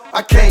lost.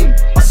 I came,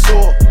 I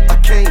saw, I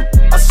came,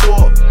 I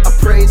saw. I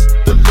praise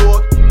the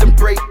Lord, then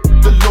break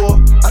the law.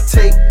 I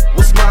take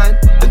what's mine,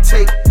 then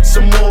take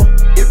some more.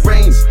 It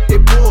rains,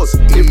 it pours,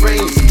 it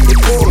rains, it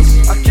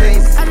pours. I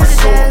came, I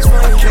saw,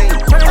 I came,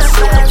 I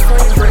saw.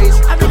 I praise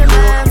the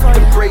Lord,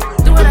 then break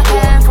the law.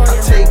 I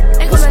take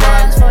what's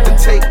mine, then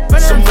take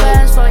some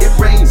more. It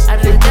rains,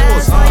 it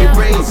pours, it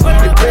rains, it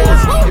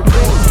pours, it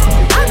pours.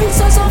 I be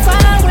so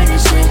fine with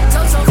this shit,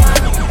 so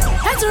fine.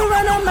 Had to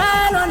run a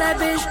mile on that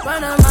bitch,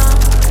 run a mile.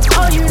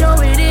 Oh, you know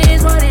it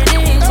is what it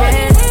is,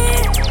 yeah.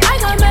 I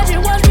got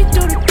magic once we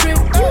do the trip.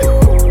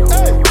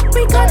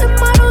 We got the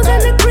models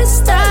and the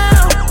crystal.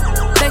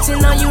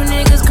 Flexing on you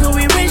niggas, cause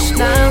we rich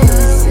now.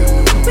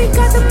 We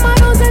got the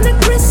models and the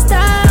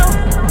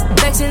crystal.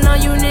 Flexing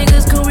on you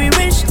niggas, cause we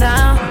rich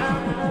now.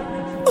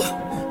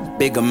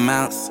 Big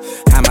amounts.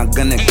 How am I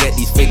gonna get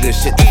these figures?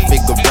 Shit to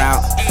figure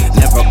out.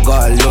 Never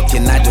got a look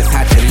and I just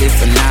had to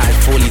listen out.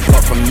 If all he's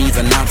got from me's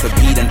an ounce of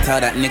beat and tell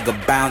that nigga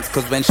bounce.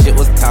 Cause when shit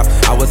was tough,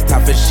 I was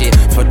tough as shit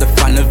for the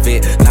fun of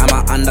it. Now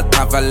my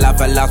undercover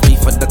love allows me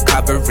for the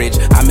coverage.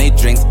 I made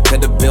drinks,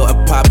 could've built a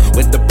pub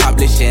with the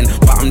publishing,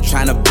 but I'm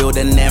trying to build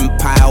an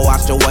empire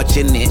whilst you're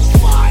watching it.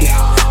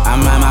 I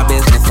mind my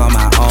business on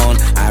my own.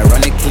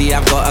 Ironically,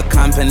 I've got a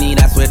company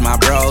that's with my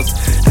bros,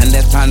 and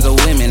there's tons of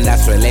women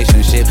that's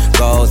relationship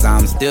goals.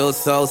 I'm still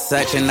so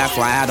searching, that's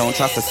why I don't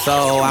trust a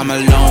soul. I'm a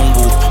lone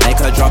wolf, make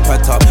her drop her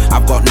top.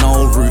 I've got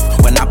no roof.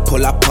 When I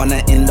pull up on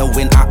her in the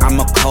winter, I'm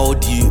a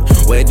cold you.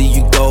 Where do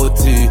you go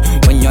to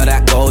when you're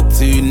that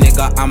go-to?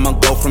 Nigga, I'ma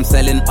go from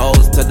selling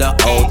O's to the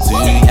O2.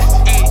 Yeah.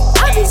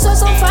 I be so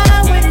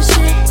fine with this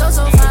shit,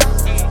 so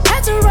fine.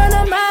 Had to run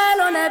a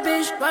mile on that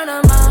bitch, run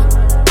a mile.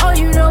 Oh,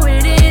 you know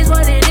it is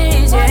what it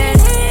is, yeah.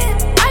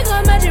 I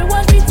got magic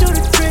once we do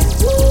the trip.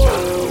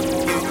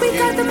 We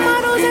got the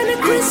models and the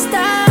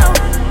crystal.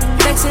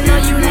 Flexing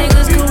on you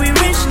niggas, cause we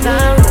rich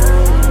now.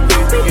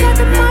 We got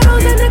the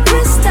models and the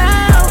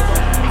crystal.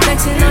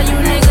 Flexing on you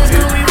niggas,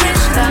 cause we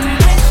rich now.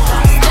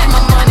 Let my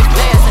money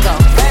fast and go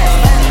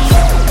fast,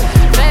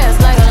 fast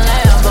like a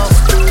Lambo.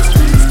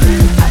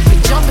 I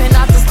be jumping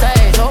off the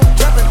stage, oh,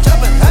 jumping,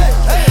 hey,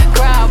 hey.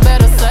 Crowd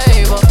better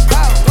save her.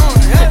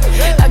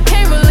 I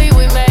can't believe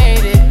we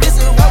made it. This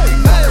is what we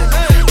made.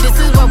 This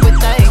is what we're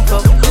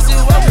thankful. This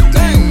is what we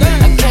think.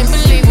 I can't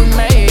believe we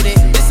made it.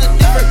 It's a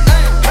different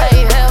thing.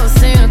 Hey, ever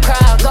seen a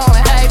crowd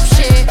going ape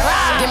shit?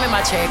 Give me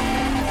my check.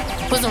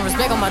 Put some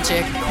respect on my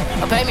check.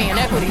 Or pay me in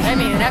equity, pay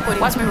me in equity.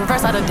 Watch me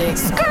reverse out of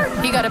dicks.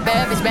 He got a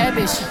bad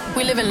bitch.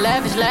 We live in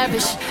lavish.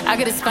 I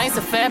got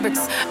expensive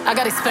fabrics. I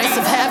got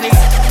expensive habits.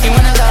 He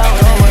wanna go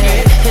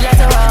away. He likes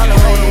to roll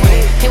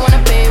away. He wanna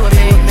be with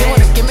me. He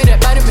wanna give me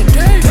that vitamin D.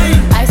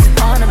 Ice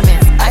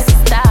ornaments, ice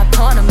style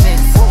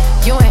ornaments.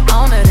 You ain't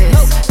on to this.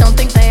 Don't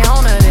think they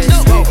own to this.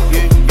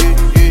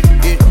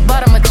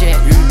 Bottom of jet.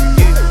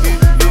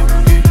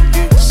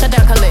 Shut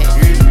down Khalid.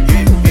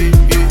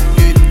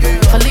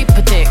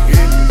 Philippe Dick.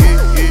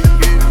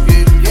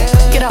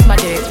 Get off my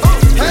dick.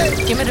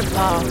 Give me the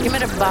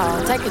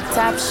ball, take a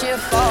top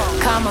shift.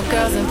 Call my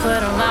girls and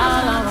put them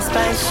all on a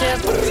spaceship.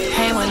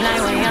 Hang one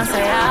night when young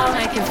say I'll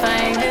make you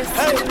famous.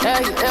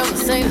 Have you ever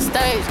seen the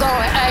stage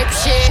going ape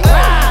shit?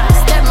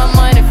 Step my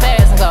money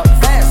fast and go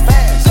fast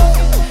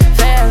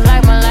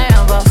like my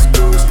Lambo.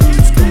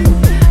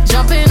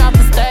 Jumping off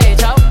the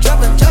stage, ho.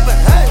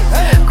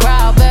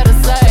 Crowd better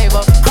save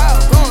up.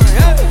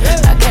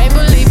 I can't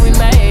believe we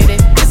made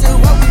it. This is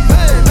what we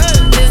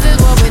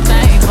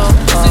thankful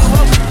for.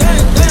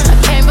 I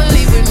can't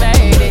believe we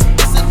made it.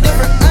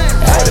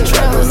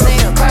 Never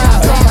seen a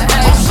crowd going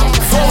ape shit.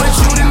 For with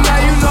you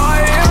tonight, you know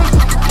I am.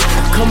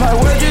 Cause my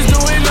work is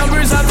doing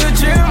numbers at the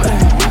gym.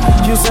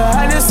 Used to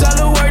have to sell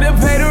the work to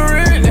pay the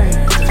rent.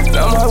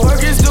 Now my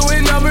work is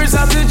doing numbers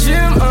at the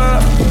gym.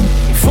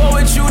 For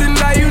with you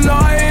tonight, you know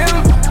I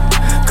am.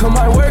 Cause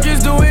my work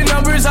is doing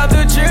numbers at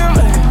the gym.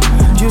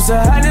 Used to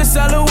have to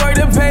sell the work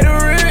to pay the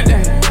rent.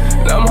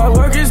 Now my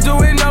work is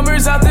doing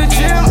numbers at the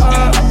gym.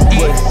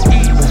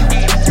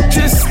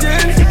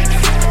 Distant.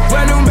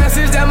 Brand new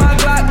message that my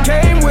Glock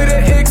came with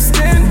an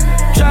extend.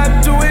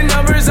 Trap doing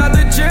numbers at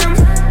the gym.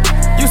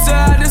 Used to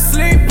have to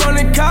sleep on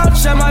the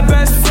couch at my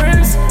best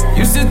friends.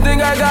 Used to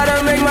think I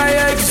gotta make my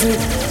exit.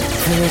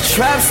 When the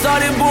trap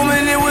started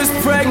booming, it was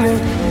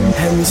pregnant.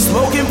 Had me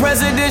smoking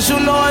presidential,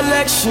 no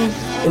election.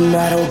 And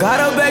I don't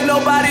gotta beg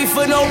nobody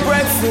for no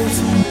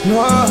breakfast.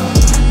 No,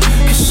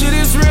 cause shit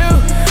is real.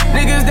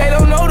 Niggas, they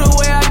don't know the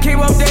way I came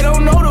up, they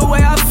don't know the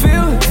way I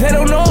feel. They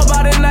don't know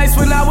about the nights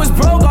when I was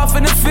broke off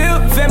in the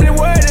field. Family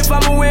worried if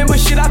I'ma win, but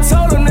shit, I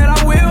told them that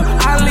I will.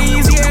 I leave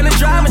easy in the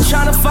driving,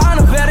 tryna find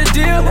a better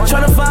deal.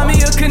 Tryna find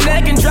me a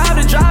connect and drive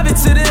it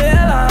to the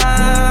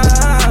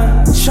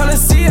airline. Tryna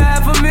see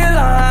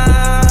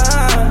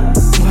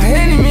 $500,000. By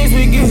any means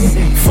we get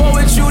it. For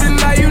with you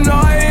tonight, you know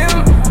I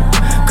am.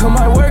 Cause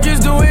my work is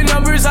doing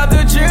numbers at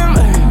the gym.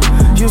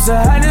 Used to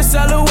have to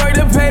sell the work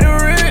to pay the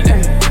rent.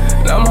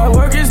 Now my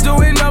work is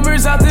doing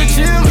numbers at the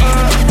gym.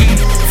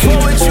 For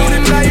with you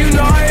tonight, you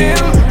know I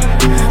am.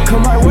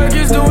 Cause my work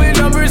is doing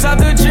numbers at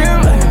the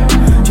gym.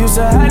 Used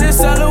to have to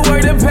sell the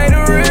work to pay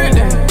the rent.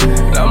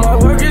 Now my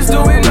work is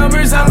doing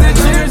numbers at the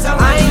gym.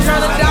 I ain't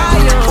tryna die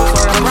young,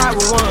 so I ride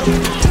with one.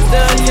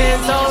 Still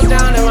 10 toes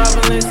down in my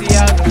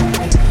Balenciaga.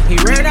 He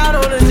ran out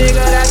on a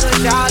nigga that's a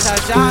shot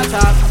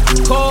top.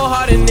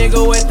 Cold-hearted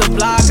nigga with the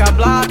block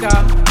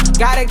out.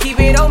 Gotta keep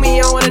it on me,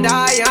 I wanna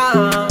die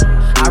young.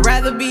 I'd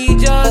rather be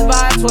judged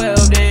by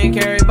 12 than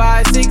carried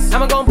by 6.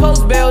 I'ma gon'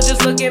 post bail,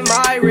 just look at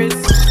my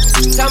wrist.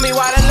 Tell me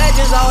why the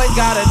legends always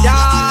gotta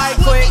die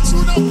quick.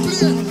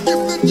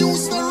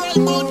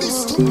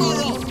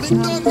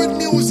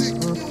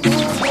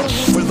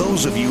 For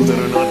those of you that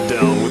are not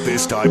down with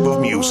this type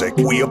of music,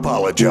 we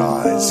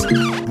apologize.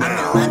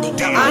 Now,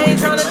 I ain't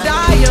tryna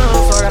die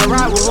young, so I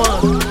ride with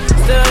one.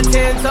 Still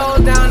 10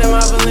 toes down in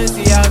my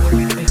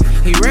Balenciaga.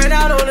 He ran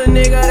out on a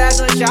nigga that's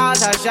a shot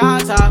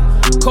top.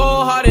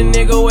 Cold-hearted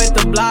nigga with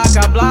the block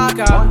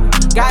out.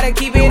 Gotta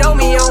keep it on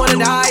me, I wanna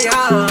die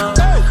young.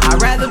 I'd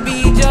rather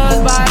be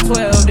judged by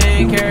 12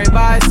 than carried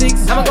by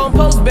 6. I'ma gon'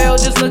 post bail,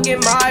 just look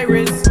at my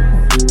wrist.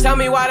 Tell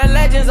me why the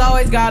legends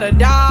always gotta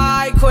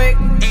die quick.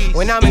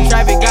 When I'm in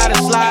traffic, gotta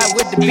slide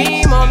with the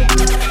beam on me.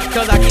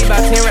 Cause I keep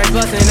about 10 racks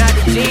bustin' out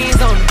the jeans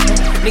on me.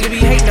 Nigga be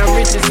hatin', I'm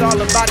rich, it's all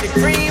about the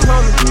cream,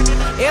 homie.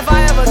 If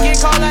I ever get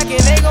caught like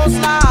it, they gon'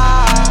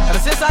 slide. Ever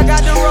since I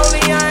got the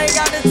rollie, I ain't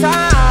got the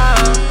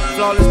time.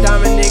 Flawless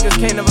diamond niggas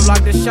can't never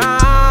block the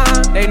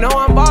shine. They know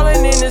I'm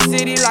ballin' in the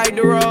city like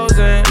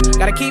DeRozan.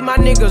 Gotta keep my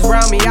niggas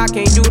round me, I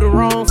can't do the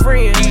wrong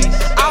friend.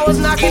 I was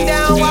knocking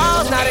down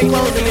walls, now they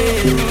closing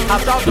in.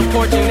 Hopped off the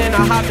porch and then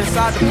I hopped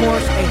inside the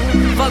Porsche. Ay,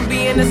 fuck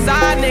being the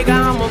side nigga,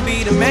 I'ma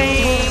be the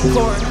main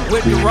court.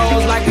 With the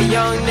rolls like a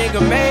young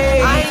nigga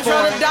made. I ain't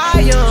tryna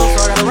die young,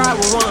 so I gotta ride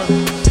with one.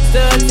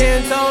 Still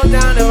 10 toes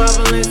down in my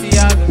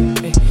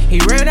Balenciaga. Ay, he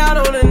ran out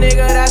on a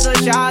nigga that's a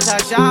shot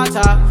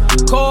top.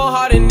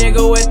 Cold-hearted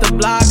nigga with the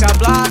block out.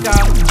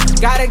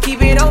 Gotta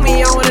keep it on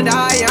me, I wanna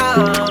die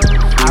young.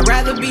 I'd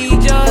rather be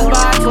judged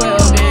by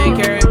 12 than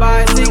carried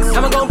by 6.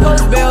 I'ma gon'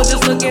 post bail,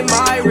 just look at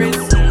my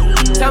wrist.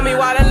 Tell me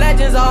why the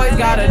legends always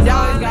gotta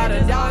die. Put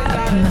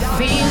my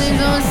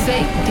feelings on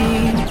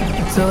safety,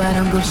 so I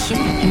don't go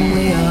shooting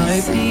with your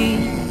heartbeat.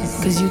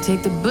 Cause you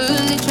take the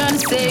bullet trying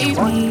to save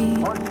me,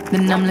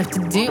 then I'm left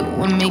to deal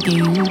with making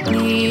you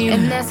bleed.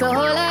 And that's a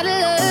whole lot of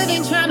love,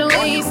 ain't trying to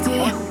waste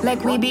it.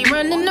 Like we be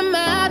running them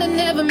out and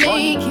never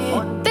make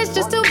it. That's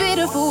just too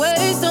bitter for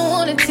words, don't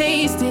wanna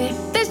taste it.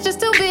 That's just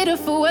too bitter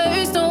for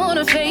words, don't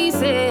wanna face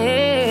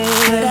it.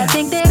 But I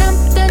think that I'm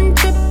done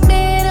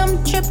tripping,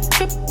 I'm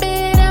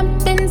tripping.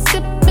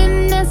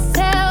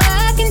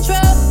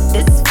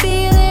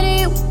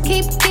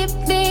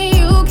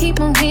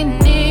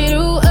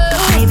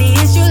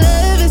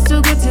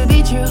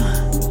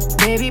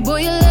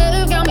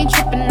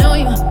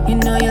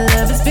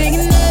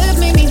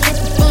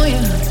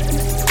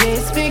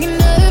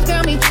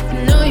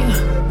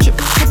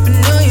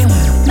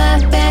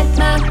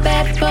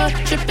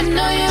 for tripping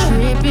on you.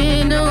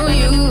 Tripping on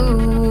you.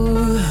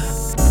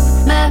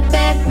 My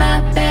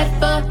bad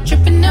for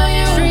tripping on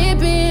you.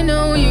 Tripping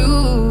on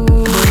you.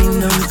 But you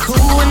know I'm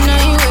cool when I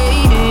ain't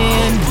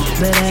waiting.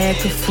 But I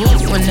act a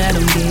fool when I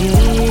don't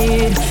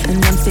get.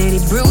 And I'm steady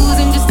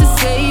bruising just to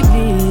save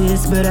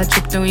this. But I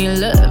tripped on your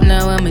love,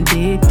 now I'm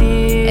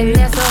addicted. And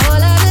that's a whole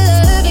lot of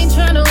love, ain't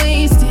tryna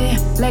waste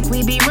it. Like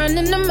we be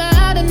running them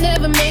out and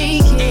never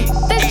make it.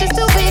 That's just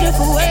too bitter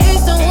for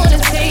words, don't wanna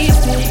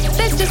taste it.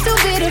 That's just too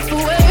bitter for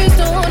words,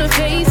 don't wanna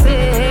face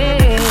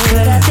it.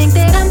 But I think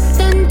that I'm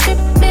done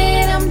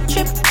tripping, I'm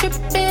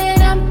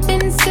tripping. I've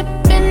been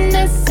sipping,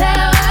 that's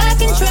how I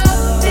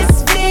control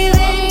this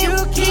feeling.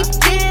 You keep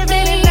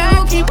giving and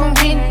I keep on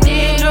getting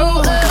it.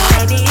 Oh,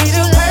 maybe it's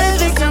your love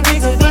that comes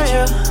big for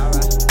you.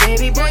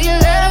 Baby boy, your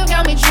love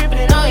got me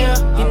tripping on you.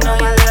 You know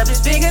your love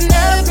is big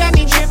enough, got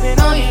me tripping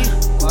on you.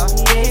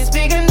 Yeah, it's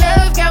big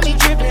enough, got me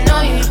tripping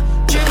on you.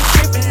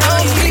 Tripping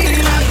on you.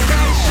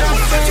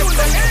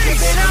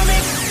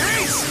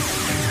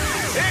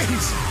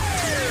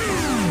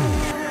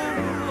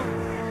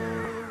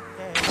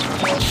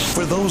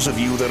 For those of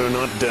you that are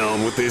not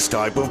down with this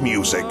type of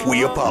music,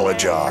 we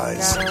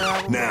apologize.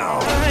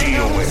 Now,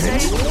 deal with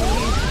it.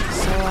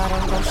 So I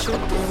don't go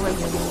shooting where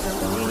you need to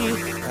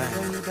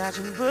be. You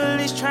dodging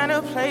bullies trying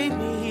to play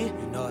me.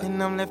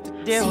 And I'm left to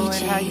deal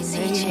with how you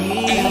made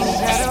me.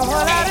 Got a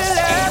whole lot of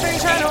love,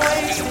 ain't trying to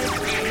waste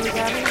it. You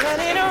got me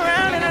running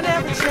around and I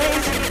never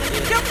chase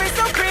it. Your face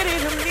so pretty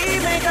to me,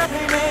 makeup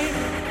ain't made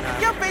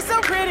it. Your face so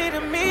pretty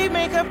to me,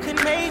 makeup can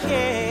make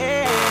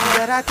it.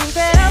 But I think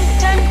that I'm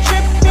done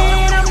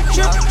tripping, I'm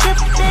tripping.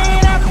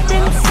 I've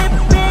been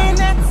sipping,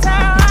 that's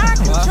how I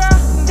control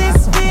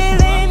this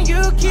feeling.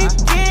 You keep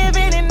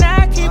giving and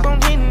I keep on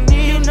getting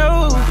it. You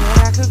know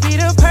that I could be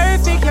the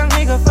perfect young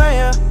nigga for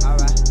you.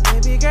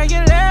 Baby girl,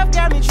 your love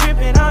got me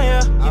tripping on you.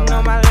 You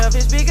know my love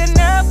is big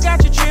enough,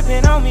 got you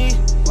tripping on me.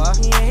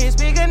 Yeah, it's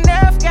big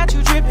enough, got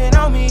you tripping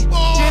on me.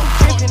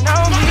 Tripping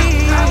on me.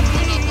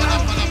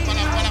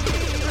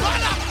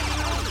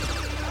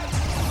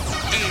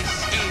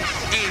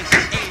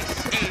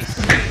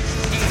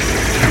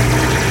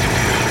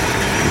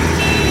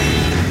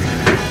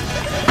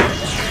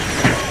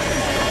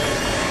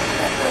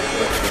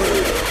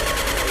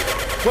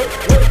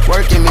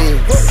 Working me,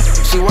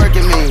 she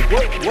working me,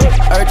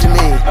 urging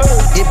me,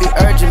 it be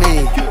urging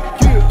me.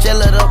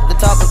 Chill it up, the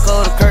top and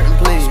close the curtain,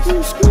 please.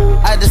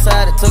 I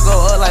decided to go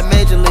up like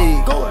Major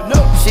League.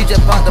 She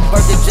just popped the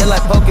Birkin, just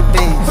like poking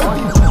beans.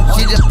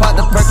 She just popped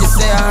the Birkin,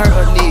 say I hurt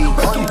her knees.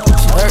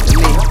 She hurting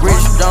me,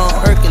 rich don't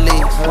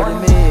Hercules.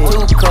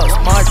 2 cups,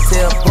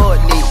 Martell, board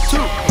knee.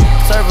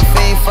 Serve a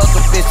fiend, fuck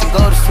a bitch and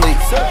go to sleep.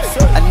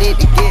 I need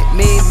to get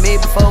me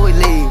before we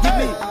leave.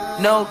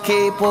 No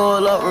key,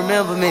 pull up,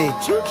 remember me.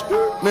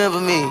 Remember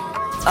me,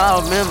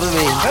 I'll remember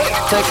me.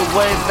 Take a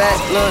way back,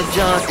 Lil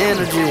Jon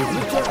energy.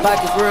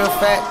 Pockets real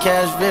fat,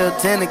 cash real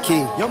 10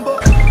 key.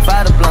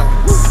 Fight a blunt,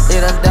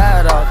 it done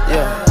died off,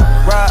 yeah.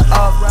 Ride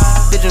off,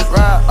 bitches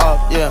ride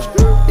off, yeah.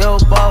 Yo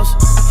boss,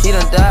 he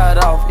done died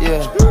off,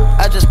 yeah.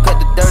 I just cut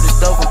the dirty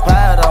stuff and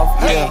piled off,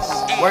 yeah.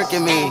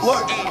 Working me,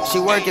 she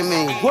working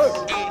me,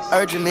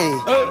 urging me,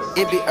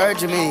 it be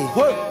urging me.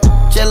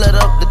 Chill it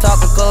up, the top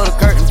and close the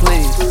curtain,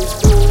 please.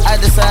 I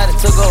decided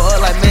to go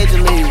up like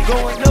Major League.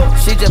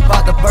 She just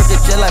popped the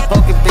Birkin, just like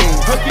poking beans.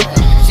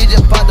 She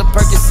just popped the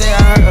Birkin, say I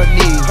hurt her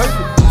knees.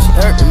 She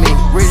hurting me,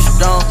 rich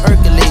don't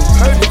Hercules.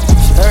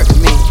 She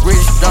hurting me,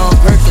 rich don't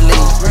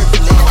Hercules.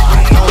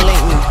 Don't link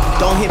me,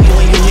 don't hit me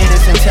when you hear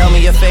this and tell me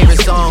your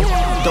favorite song.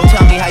 Don't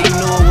tell me how you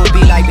knew it would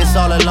be like this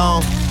all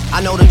along. I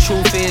know the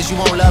truth is you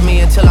won't love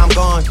me until I'm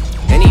gone.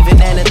 And even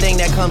then the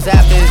thing that comes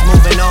after is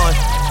moving on.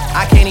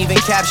 I can't even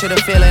capture the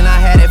feeling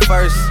I had at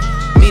first.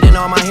 Meeting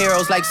all my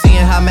heroes like seeing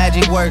how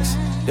magic works.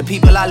 The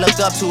people I looked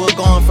up to are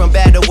going from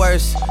bad to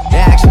worse. Their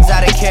actions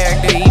out of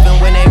character even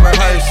when they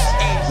rehearse.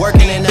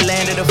 Working in the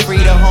land of the free,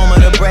 the home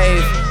of the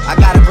brave. I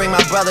gotta bring my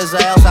brothers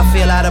or else I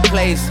feel out of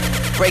place.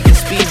 Breaking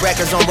speed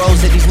records on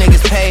roads that these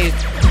niggas paved.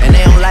 And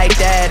they don't like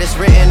that, it's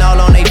written all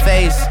on their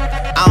face.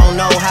 I don't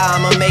know how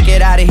I'ma make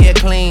it out of here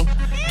clean.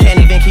 Can't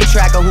even keep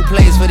track of who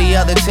plays for the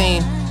other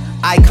team.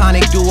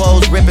 Iconic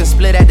duos rip and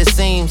split at the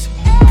seams.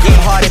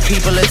 Good-hearted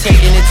people are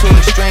taking it to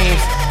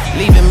extremes.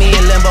 Leaving me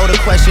in limbo to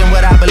question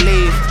what I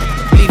believe.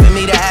 Leaving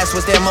me to ask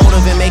what's their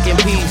motive in making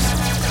peace.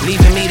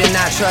 Leaving me to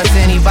not trust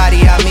anybody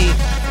I meet.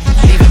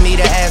 Leaving me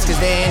to ask is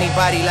there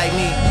anybody like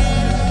me.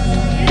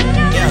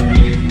 Yeah.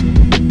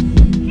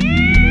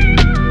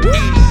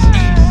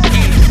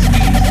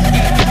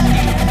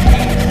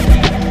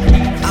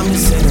 I'm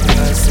just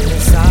sitting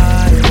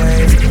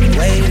sideways. The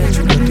way that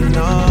you looking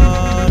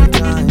all the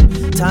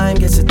time. Time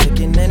gets a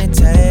ticking and it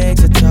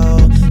takes a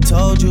toll.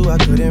 Told you I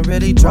couldn't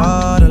really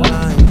draw the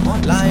line.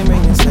 Line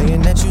ringing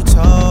saying that you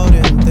told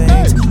him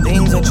things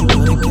that you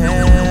could've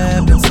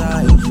kept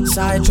inside.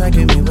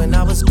 Sidetracking me when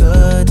I was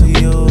good to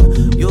you.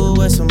 You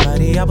were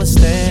somebody I would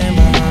stand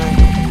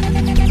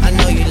behind. I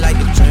know you like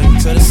to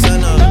drink to the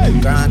sun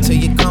up, grind till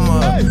you come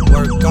up,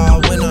 work all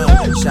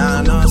winter,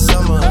 shine all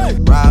summer,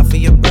 ride for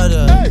your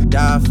brother,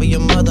 die for your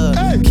mother.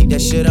 Keep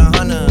that shit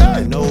 100.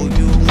 I know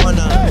you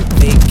wanna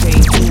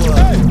vacate to a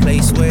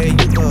place where you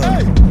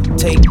could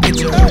take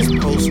pictures,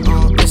 post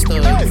on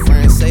Insta. Your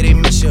friends say they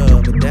miss you,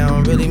 but they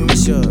don't really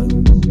miss you.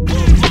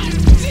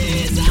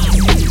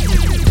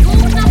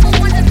 Rule number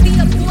one to be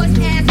a boss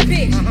ass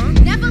bitch.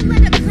 Never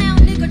let a clown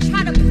nigga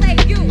try to play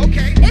you.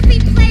 If he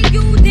play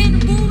you, then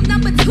rule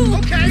number two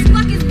is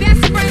fuck his best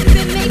friends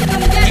and make them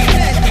best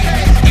friends.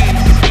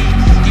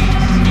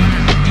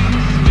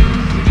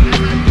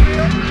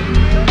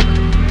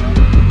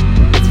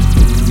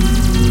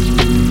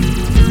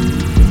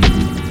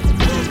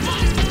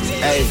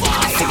 Hey,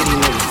 sick of these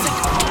niggas.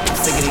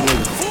 Sick of these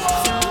niggas.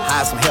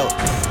 Hire some help.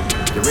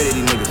 Get rid of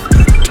these niggas.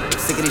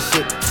 Sick of this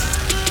shit.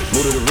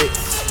 Move to the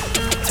Ritz.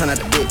 Turn out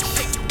the bitch.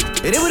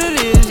 It is what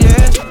it is,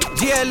 yeah.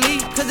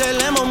 GLE, cause that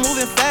Lambo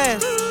moving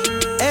fast.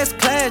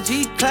 S-class,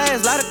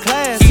 G-class, lot of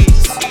class.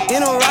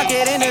 In a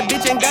rocket and that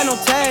bitch ain't got no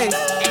tags.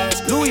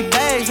 Louis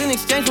bags in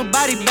exchange for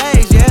body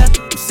bags, yeah.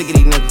 I'm sick of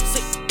these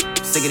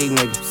niggas. Sick of these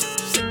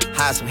niggas.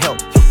 Hire some help.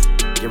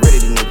 Get rid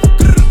of these niggas.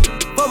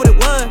 Fuck what it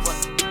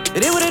was.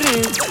 It is what it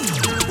is.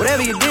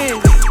 Whatever you did,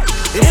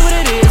 it is what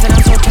it is, and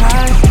I'm so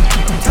tired.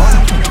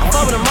 I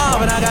fuck with them all,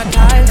 but I got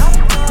ties.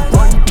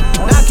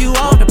 Knock you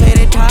off to pay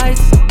their ties.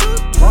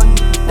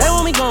 They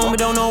want me gone, but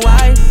don't know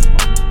why.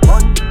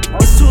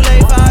 It's too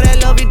late for all that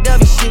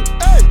lovey-dovey shit.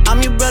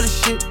 I'm your brother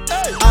shit.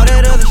 All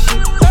that other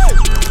shit.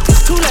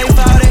 It's too late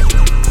for all that.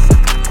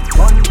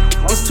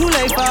 It's too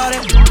late for all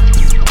that.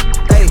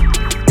 Hey,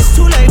 it's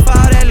too late for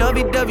all that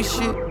lovey-dovey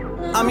shit.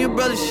 I'm your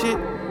brother shit.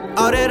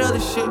 All that other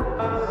shit.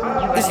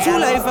 It's too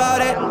late for all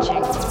that.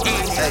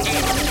 Hey,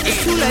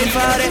 it's too late for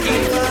all that.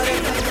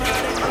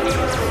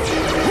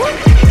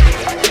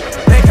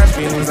 They catch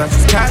feelings, I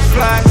just catch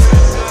flies.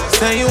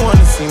 Say you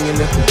wanna see me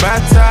looking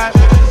bad type.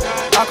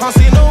 I can't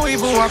see no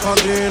evil, I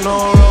can't do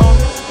no wrong.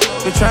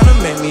 They tryna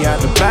make me out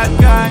the bad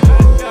guy.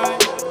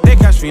 They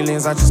catch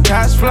feelings, I just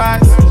catch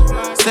flies.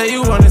 Say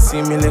you wanna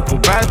see me little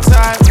bad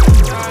type.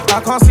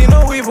 I can't see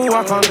no evil,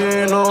 I can't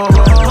do no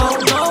wrong.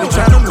 They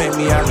tryna make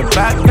me out the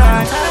bad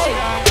guy.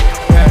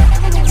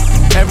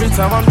 Every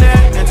time I'm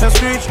there, enter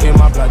screech in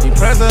my bloody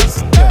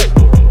presence.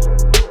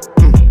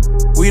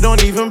 We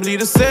don't even bleed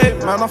the same,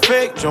 man, I'm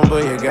fake, jumbo,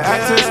 you get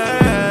actors.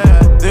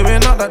 They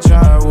been not that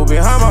child,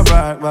 behind my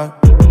back.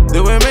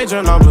 They were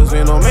major numbers,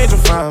 we no major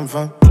fan.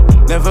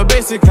 Never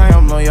basic, I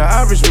am not your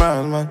average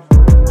man.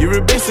 You're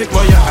a basic,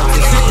 but you're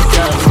acting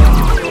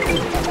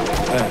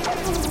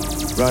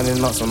super.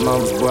 Running up some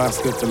numbers, boy, I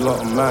skipped a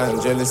lot of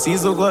man.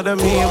 Jealousy's all got them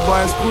here,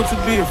 boy, it's cool to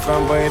be a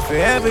fan. But if it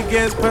ever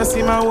gets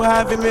pressy, man, we'll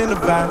have him in the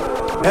back.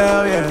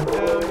 Hell yeah.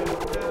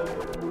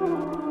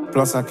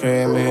 Plus I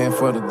came here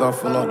for the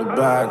duffel, not the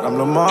bag. I'm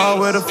Lamar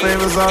with the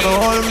favors, I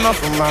don't hold him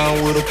nothing,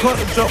 man. Would've cut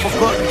the drop, I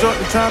got the drop,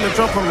 they're trying to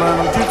drop a man.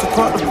 I'm due to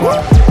cut the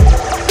pot.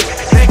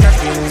 They catch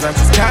feelings, I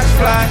just catch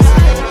flies.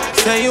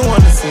 Say you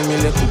wanna see me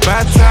little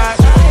bad type.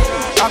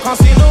 I can't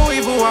see no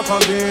evil, I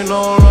can't do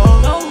no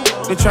wrong.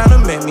 They tryna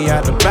make me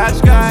out the bad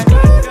guy.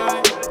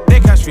 They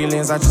catch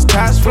feelings, I just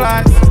catch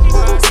flies.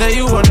 Say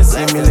you wanna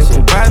see me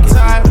little bad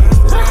type.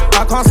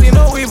 I can't see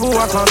no evil,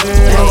 I can't do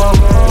no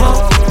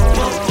wrong.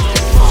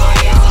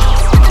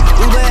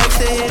 Uber X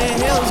to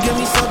Hidden Hills, give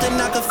me something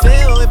I can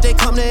feel. If they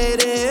come to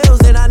Hidden Hills,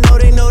 then I know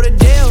they know the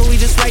deal. We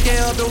just right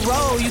there up the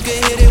road, you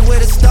can hit it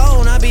with a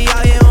stone. I be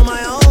out here on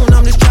my own,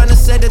 I'm just tryna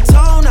set the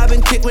tone. I've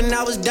been kicked when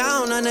I was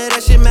down, none of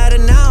that shit matter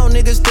now.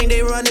 Niggas think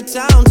they run the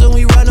town, till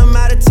we run them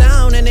out of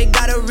town. And they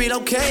gotta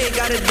relocate,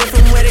 got a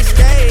different where they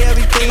stay.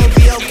 Everything will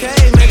be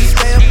okay, maybe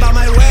stay up on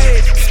my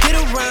way. Skid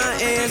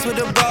around ends with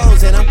the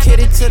bros, and I'm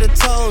kidded to the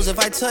toes. If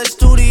I touch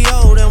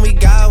studio, then we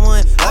got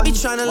one. I be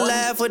tryna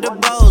laugh with the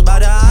bros, by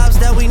the odds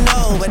that we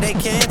know, but they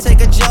can't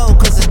take a joke,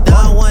 cause it's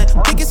done one.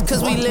 Think it's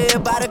cause we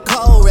live by the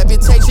code,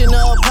 reputation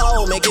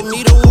uphold, making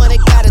me the one they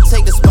gotta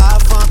take the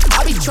spot from.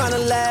 I be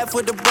tryna laugh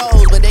with the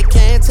bros, but they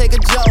can't take a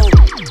joke.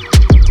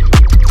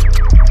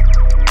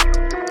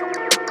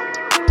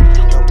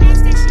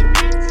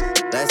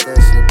 That's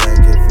that shit back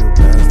if you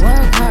pass.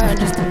 Work hard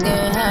just to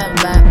get high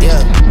back.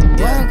 Yeah.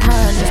 Work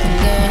hard just to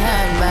get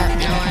high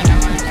back.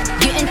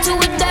 Get into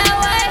it that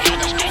way.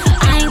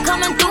 I ain't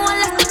coming through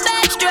unless the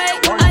back straight.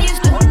 I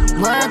used to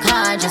work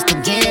hard just to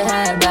get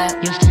high back.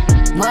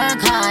 Work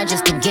hard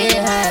just to get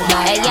high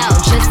back. Hey yo,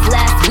 just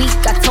last week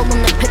I told them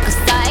to pick a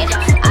side.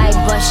 I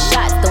bust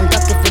shots, don't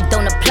duck if it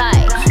don't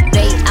apply.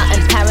 They out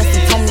in Paris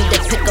and told me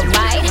to pick a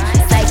ride.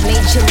 Sight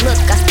made you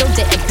look, I still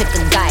didn't pick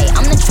a guy.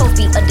 I'm the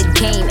trophy of the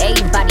game,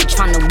 everybody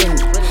tryna win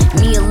me.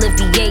 Me,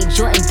 Olivier,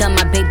 Jordan done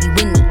my baby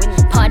Winnie.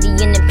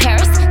 Partying in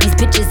Paris, these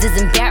bitches is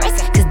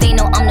embarrassed, cause they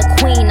know I'm the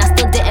queen, I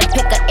still didn't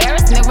pick a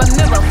heiress. Mirror,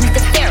 mirror, who's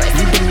the fairest?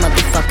 You the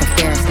motherfucking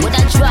fairest. What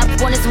I drop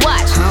on his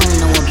watch? I don't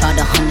know about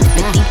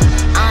 150.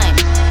 I'm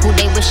who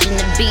they wishing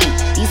to be.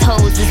 These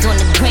hoes is on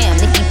the gram,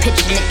 Nicki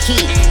pitching the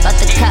key. About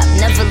the cop,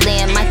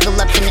 Neverland, Michael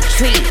up in the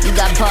tree. You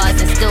got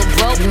bars and still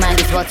broke, you might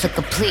as well took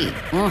a plea.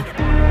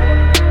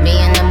 Me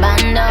in the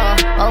bando,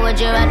 or would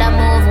you rather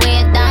move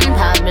with Dan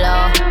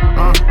Pablo?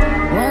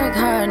 Work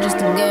hard just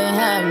to get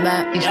high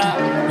back.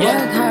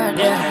 Work hard,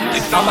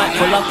 I might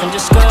pull up and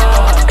just go.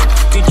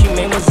 Gucci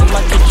Mane was in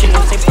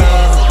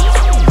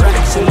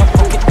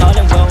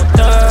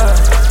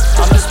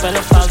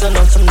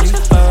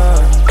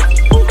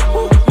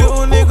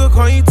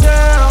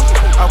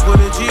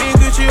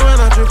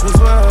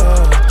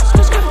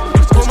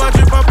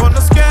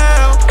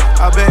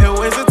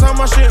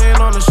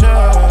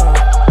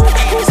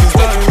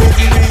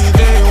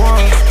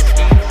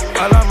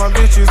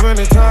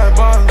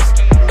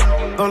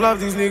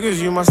these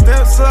niggas, you my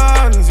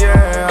stepsons,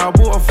 yeah. I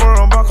bought a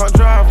foreign, but I can't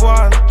drive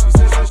one.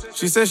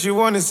 She said she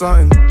wanted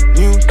something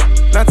new.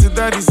 Not to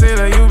daddy say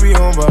that you'll be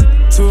home by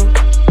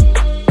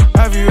 2.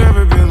 Have you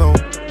ever been on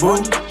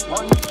boo?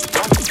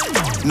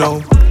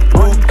 No,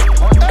 boo.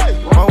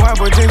 My white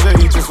boy ginger,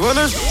 he just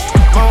wanna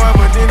my white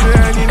boy ginger,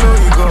 and you know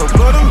he got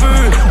blood and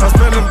boo. I'm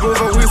spending bills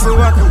on weed so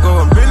I can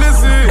go and build a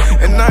zoo.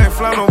 And I ain't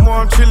fly no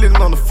more, I'm chilling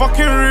on the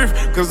fucking roof.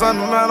 Cause I'm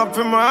the man up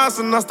in my house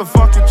and that's the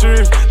fucking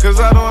truth. Cause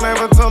I don't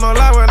ever tell no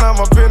lie when I'm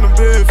up in the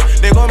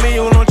booth. They got me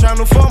on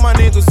channel 4, my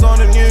niggas on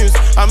the news.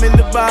 I'm in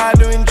the bar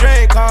doing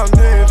Drake, I'm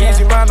doing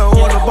Easy man, I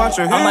hold a bunch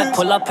of hits. I might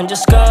pull up and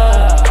just go.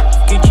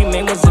 Gucci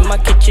Mane was in my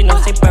kitchen, no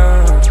say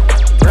burn.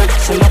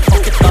 Racks in my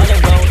pocket, thought they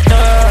rolled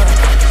up.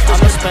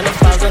 I'ma spend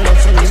 1,000 on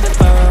some new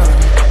burn.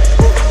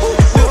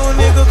 Little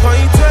nigga, can't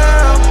you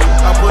tell?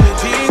 I put a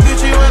G in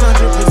Gucci when I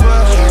drip as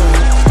well.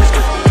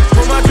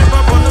 Put my drip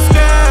up on the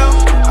scale.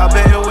 I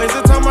bet it waste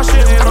of time, my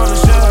shit ain't on the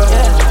shelf.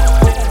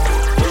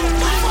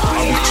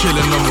 I'm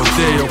chillin' on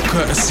Rodeo,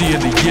 courtesy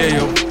of the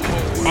Yale.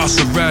 Us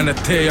around the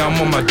day, I'm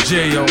on my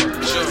J.O.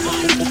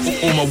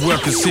 All my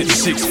workers hit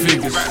 6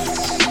 figures.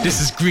 This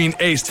is Green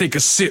Ace, take a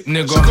sip,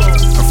 nigga.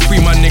 I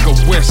free my nigga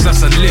West,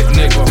 that's a lit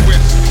nigga.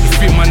 You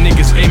think my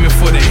niggas aiming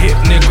for the hit,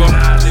 nigga?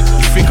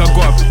 You think I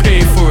gotta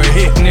pay for a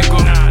hit, nigga?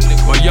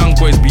 My young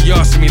boys be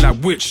asking me like,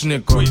 which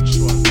nigga?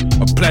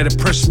 Apply the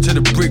pressure to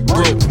the brick,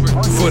 bro.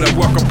 Before that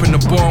walk up in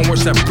the bar and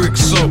watch that brick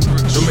soap.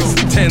 Don't mix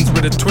the 10s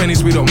with the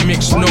 20s, we don't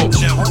mix no.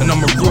 And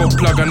I'm a raw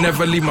plug, I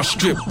never leave my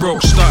strip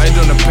broke. Started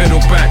on the pedal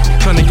back,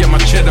 trying to get my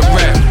cheddar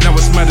rap. Now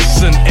it's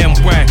Madison,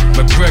 NY,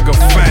 McGregor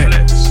fan.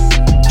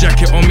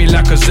 Jacket on me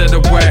like a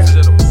Zedda whack.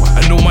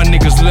 I know my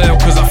niggas loyal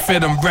cause I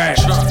fed them right.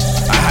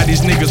 I had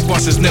these niggas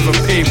bosses never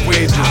paid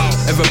wages.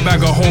 Ever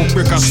bag a whole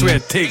brick, I swear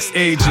it takes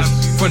ages.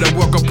 For the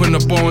walk up in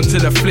the bar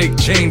until the flake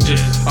changes.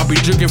 I'll be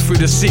jigging through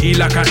the city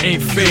like I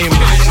ain't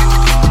famous.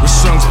 With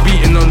songs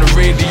beating on the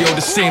radio,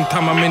 the same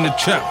time I'm in the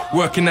trap,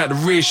 working at the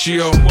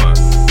ratio.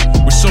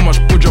 With so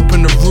much budge up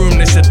in the room,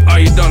 they said,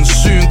 are you done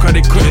soon? Cause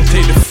they couldn't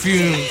take the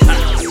fumes.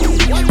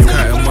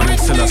 Counting money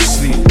till I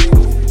sleep.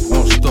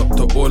 Won't stop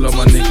till all of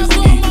my niggas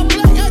eat.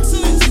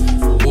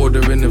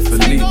 Ordering it for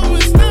Lee.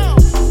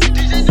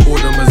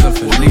 Order as a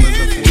Philippe.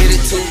 Hit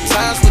it 2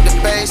 times with the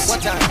bass. One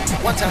time.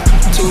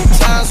 2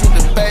 times with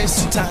the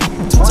bass. 2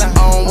 times. I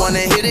don't wanna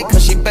hit it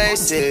cause she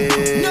basic.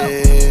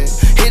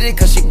 Hit it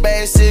cause she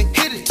basic.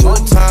 Hit it 2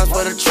 times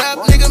for the trap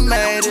nigga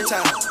made it. 2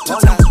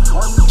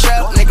 times.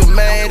 Trap nigga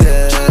made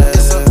it.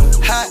 It's a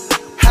hot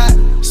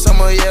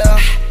summer, yeah.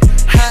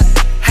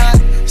 Hot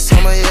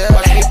summer, yeah.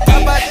 Watch me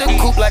pop out the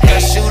coupe like I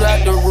shoot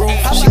out the roof.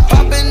 She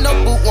poppin' the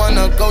boot,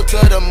 wanna go to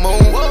the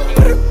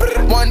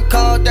moon. One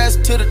call, that's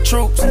to the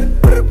troops.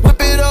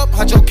 Whip it up,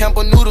 hot your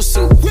Campbell noodle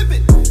soup.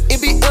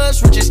 It be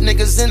us, richest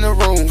niggas in the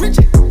room.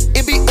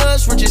 It be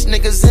us, richest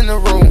niggas in the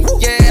room.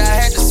 Yeah, I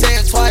had to say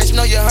it twice,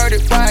 know you heard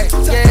it right.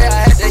 Yeah,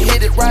 I had to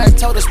hit it right,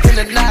 told her spend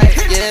the night.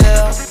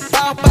 Yeah,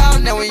 bow,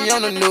 now we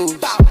on the news.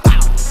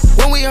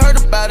 When we heard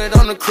about it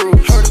on the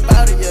cruise,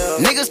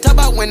 yeah. Niggas talk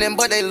about winning,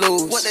 but they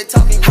lose. What they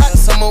talking about? Hot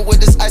summer with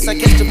this ice, I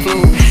catch the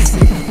blues.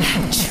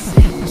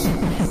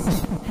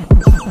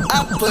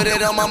 I put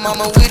it on my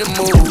mama, we the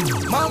move.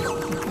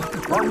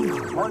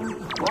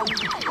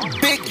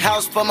 Big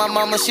house for my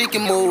mama, she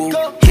can move.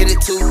 Hit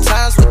it 2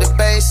 times with the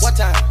bass. One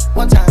time.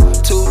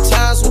 2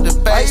 times with the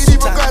bass. I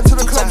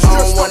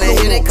don't wanna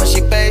hit it cause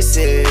she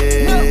basic.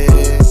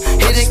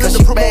 Hit it cause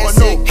she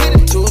basic. Hit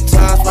it 2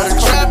 times for the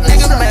trap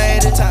nigga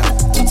made it.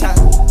 2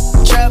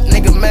 times. Trap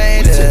nigga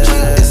made it.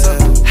 It's a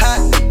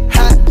hot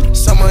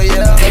summer,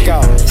 yeah. Take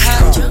off.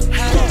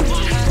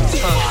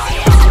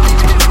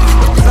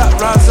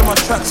 Flat rounds in my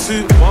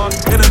tracksuit.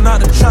 In and out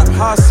the trap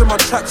house in my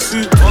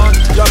tracksuit.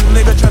 Young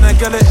nigga tryna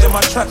get it in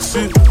my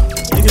tracksuit.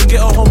 You can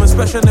get a home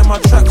inspection in my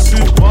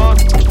tracksuit.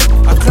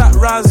 I clap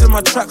rounds in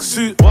my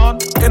tracksuit.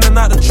 In and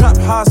out the trap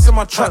house in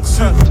my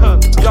tracksuit.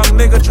 Young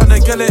nigga tryna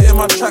get it in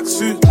my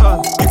tracksuit.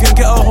 You can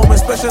get a home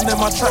inspection in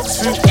my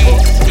tracksuit.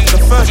 The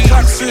first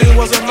tracksuit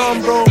was a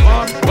non-bro.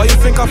 Why you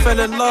think I fell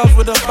in love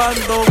with a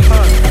bando?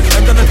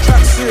 And then the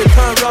tracksuit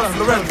turned rough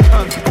Lauren.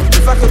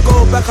 If I could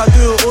go back, I'd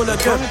do it all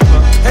again.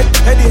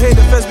 Heady hate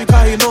the feds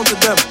because he known to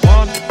them.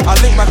 I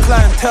link my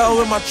clientele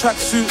with my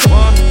tracksuit.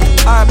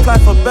 I apply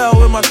for bail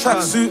with my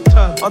tracksuit.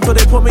 Until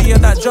they put me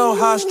in that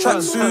jailhouse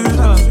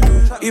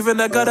tracksuit. Even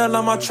the girl that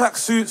love my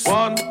tracksuits.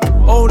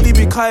 Only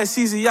because it's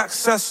easy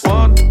access.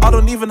 I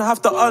don't even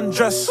have to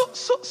undress.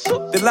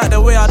 They like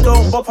the way I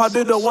don't bop, I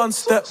do the 1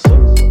 step.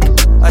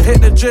 I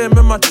hit the gym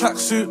in my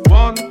tracksuit.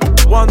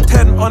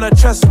 110 on the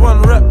chest,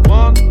 1 rep.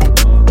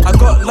 I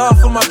got love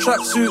for my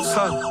tracksuits.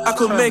 I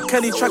could make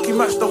any tracky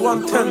match the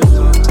 110.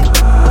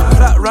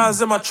 Flat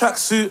rounds in my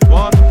tracksuit.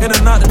 In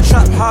and out the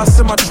trap house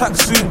in my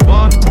tracksuit.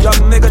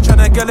 Young nigga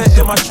tryna get it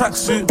in my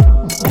tracksuit.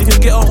 You can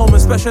get a home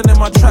inspection in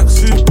my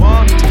tracksuit.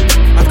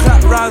 I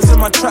clap rounds in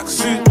my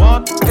tracksuit.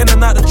 In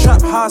and out the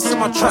trap house in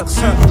my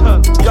tracksuit.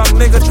 Young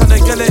nigga tryna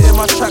get it in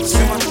my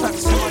tracksuit.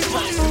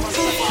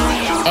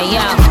 Hey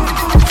yo,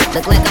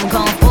 look like I'm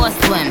going for a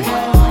swim.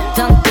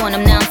 Dunked on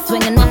him, now I'm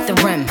swinging off the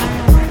rim.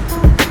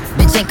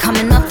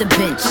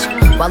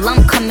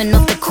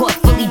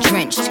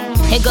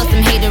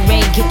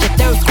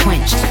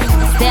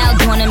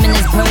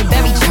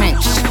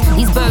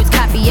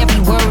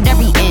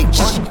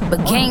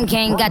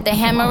 got the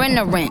hammer and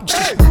the wrench.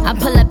 I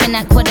pull up in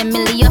that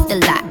 $250,000 off the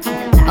lot.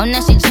 Oh,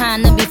 now she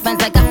tryna be friends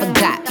like I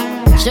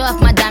forgot. Show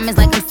off my diamonds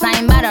like I'm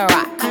signed by the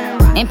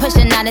rock. Ain't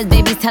pushing out his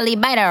baby's telly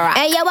by the rock.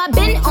 Hey yo, I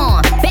been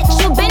on, bitch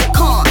you been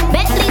con.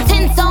 Bentley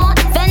tints on,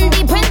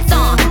 Fendi prints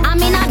on. I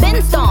mean I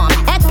been storm,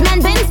 X-Men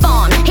been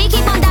formed. He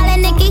keep on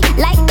dialing Nicki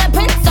like the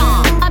Prince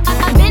song.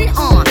 I been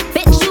on,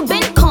 bitch you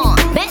been con.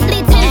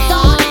 Bentley tints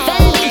on,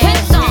 Fendi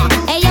prints on.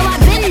 Hey yo, I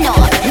been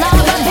on,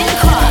 Laura been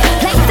caught.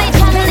 Like say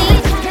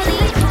Charlie.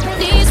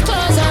 These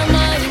clothes are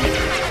mine,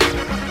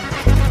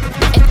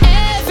 and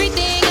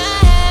everything I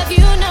have,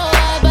 you know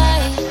I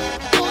buy.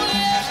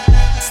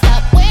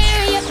 Stop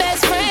wearing your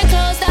best friend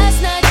clothes, that's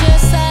not your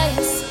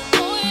size.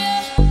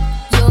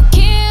 You'll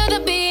kill to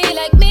be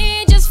like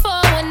me just for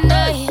one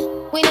night.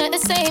 We not the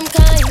same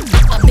kind.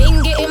 I've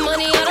been getting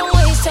money, I don't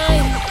waste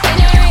time. In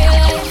a real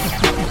life,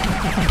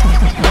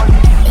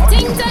 the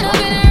things that I've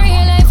been in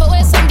real life, for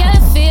where some girl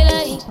feel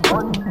like.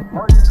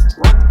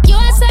 You a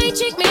side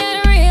chick, me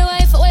at a real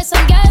life, for where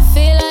some girl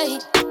feel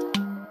like.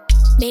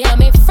 Me and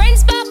my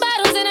friends pop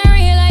bottles in a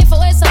real life, for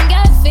where some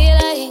girl feel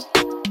like.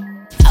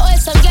 I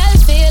where some girl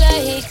feel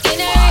like in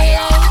a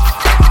real life.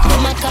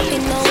 Them a copy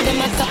now,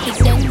 them a copy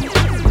then.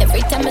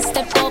 Every time I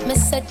step out, me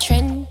set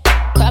trend.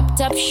 Crop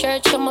top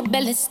shirt, show my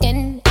belly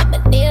skin. And my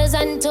nails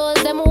and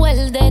toes, them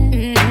well done.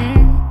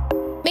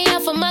 Me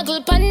have a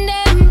muggle pon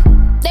them.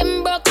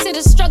 Them broke, see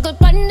the struggle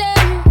pon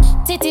them.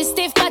 Titty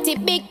stiff, patty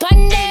big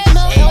pon them. I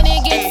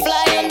only get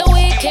fly on the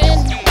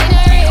weekend. In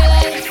a real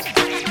life,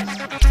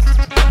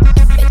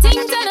 the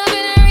things that I've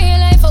been in real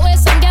life, for where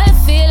some girl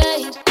feel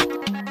like.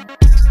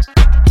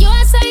 You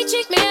a side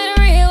chick, me at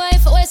a real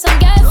life, for where some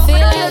girl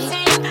feel like.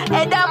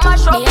 Hey, that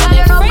mash up, girl,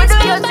 you know fi do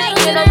your thing.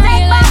 You know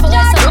take back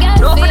charge.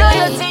 No fi do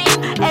your thing.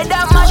 Hey,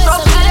 that mash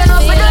up, girl, you know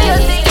fi do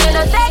your thing. You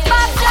know take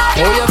back charge.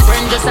 Oh, your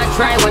friend just a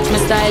try, watch me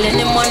style and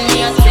them on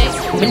me a stick.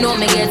 Me know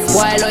me get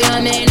spoiled, oh, you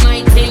mean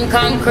my thing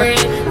concrete.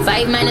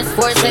 5 minutes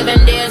 4,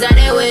 7 days of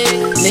the way.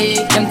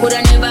 Me, them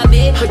coulda never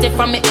be pretty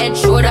from me head,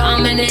 shoulder,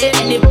 and me neck.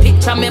 Any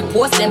picture me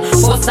post them,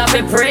 post up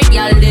a pray,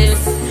 y'all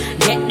this.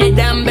 Get the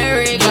damn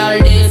berry, y'all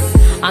this.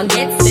 And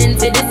get sent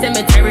to the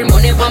cemetery.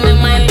 Money for me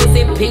mind,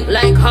 pussy pink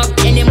like hop.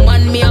 Any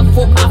man me a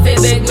fuck off, a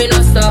beg me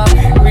no stop.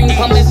 Ring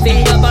for me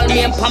finger, ball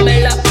me and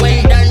Pamela.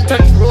 When done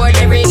touch road,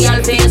 every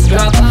girl face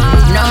drop.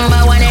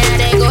 Number one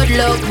in a good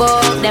look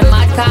book. Them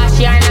mad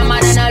cash, and I'm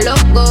mad and I look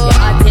good.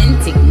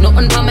 Authentic,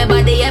 nothing for me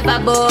body ever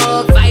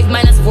book. 5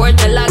 minutes 4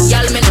 till a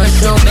girl me no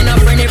show. Me no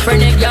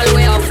friendly girl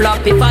way off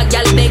flop. If a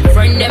girl big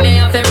friend, them me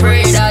have to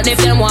pray that. If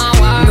them want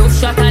war, no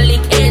shot a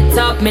lick head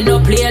top. Me no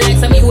play like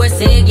some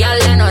USA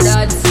girl and all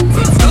that.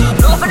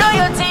 No fi do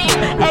your thing.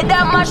 Hey,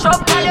 that mash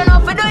up, girl, you know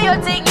fi do your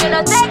thing. You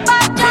know take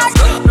back charge.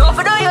 No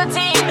fi do your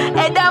thing.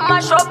 Hey, that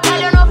mash up, girl,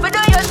 you know fi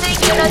do your thing.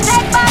 You know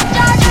take back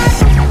charge.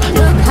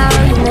 Look how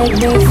you make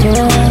me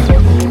feel.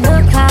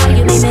 Look how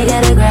you make me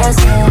get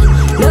aggressive.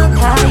 Look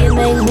how you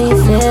make me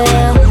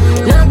feel.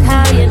 Look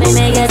how you make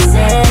me get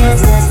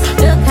senseless.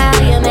 Look how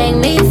you make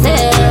me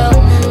feel.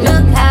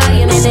 Look how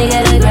you make me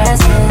get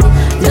aggressive.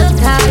 Look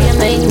how you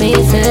make me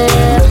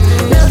feel.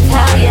 Look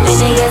how you make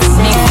me get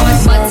senseless.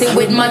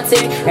 With my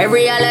tip,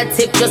 every other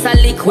tip just a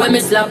lick when me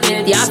slap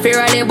it. Yeah,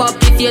 fear of the buck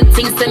if you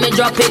think to me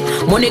drop it.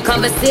 Money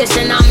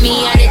conversation on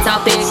me and the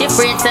topic. She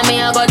afraid to me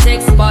I go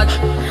take spot.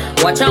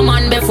 Watch a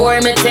man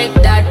before me take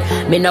that.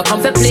 Me no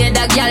come for play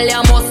that girl,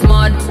 you must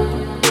mad.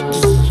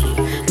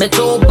 Me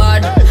too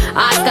bad.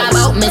 Ask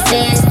about me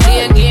since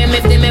play a game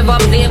if them ever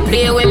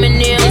play with me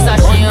name. It's a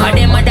shame. Cause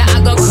them mother I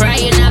go cry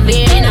in a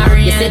vein.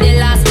 You say the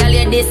last girl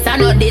you this I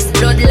know this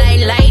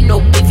bloodline line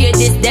up. If you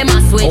this them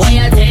I switch. What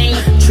you think?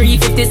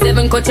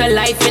 357 cut your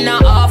life in a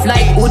half.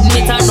 Like wood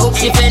meat and up.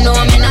 She fi know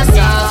me not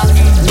soft.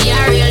 Me a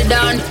real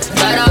done,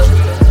 got up.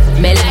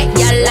 Me like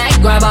y'all like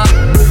grabber.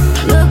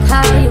 Look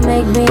how you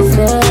make me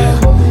feel.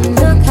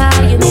 Look how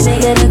you make me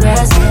get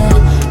aggressive.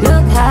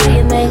 Look how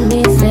you make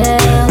me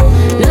feel.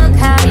 Look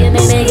how you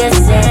make me get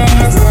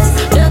senseless.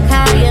 Look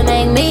how you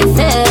make me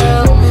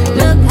feel.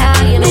 Look how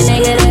you make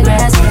me get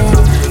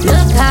aggressive.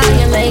 Look how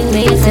you make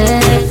me feel.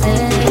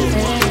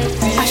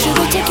 I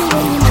should've taken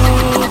when you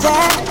made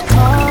that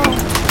call.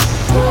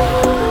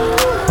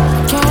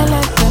 Can't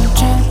let them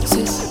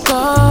chances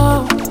go.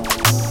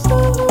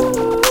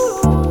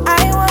 I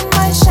want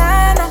my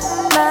shine,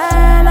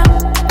 man.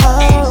 Oh,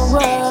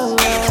 whoa.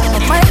 I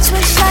might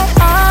switch like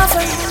off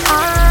and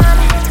on.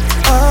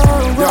 Oh,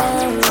 whoa.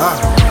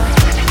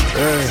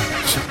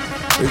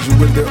 Is you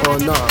with it or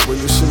not? When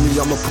you see me,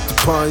 I'ma put the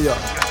pan ya.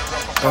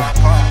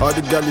 All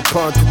the galley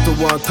pan put the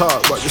one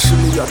talk. But you see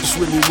me, I just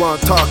really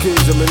want talk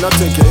easy. Man, I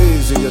take it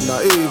easy, you know.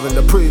 Even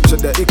the preacher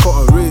that he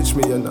couldn't reach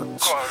me, you know.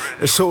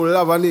 It's so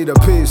love, I need a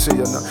piece of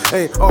you know.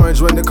 Ain't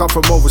orange when they come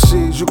from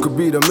overseas. You could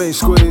be the main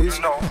squeeze.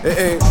 It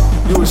ain't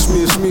you,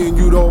 it's me and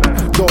you don't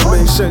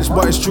make sense,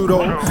 but it's true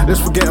though.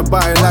 Let's forget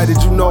about it, like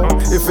did you know?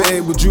 If it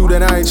ain't with you,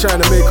 then I ain't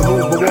trying to make a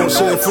move, but won't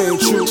say if it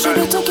ain't true.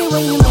 Should've took it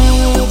when you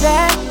made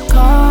that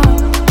call.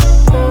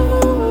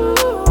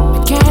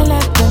 I can't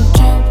let them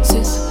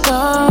chances go.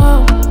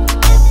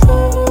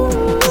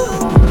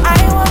 I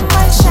want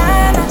my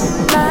shine,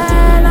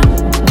 man.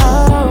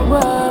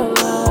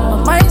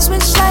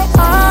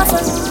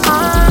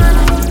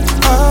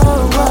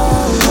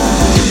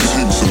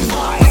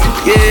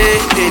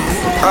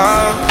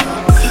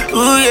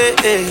 Ooh yeah,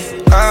 yeah,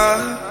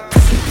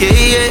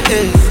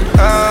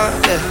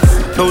 yeah.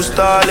 No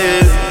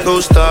stalling,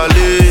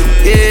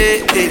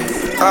 yeah,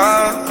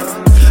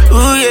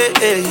 ooh yeah,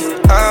 yeah.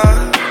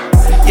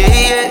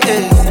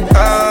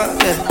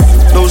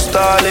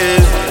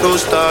 No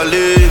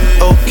stalling,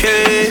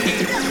 okay.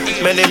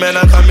 Many men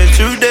are coming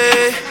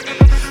today,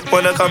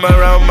 wanna come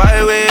around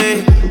my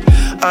way.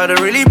 I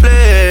don't really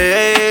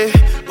play,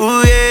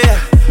 ooh yeah.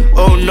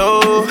 Oh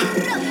no,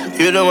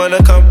 you don't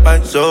wanna come my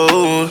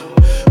zone.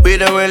 We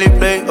don't really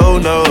play, oh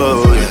no,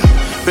 yeah.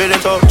 We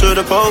don't talk to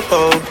the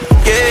popo,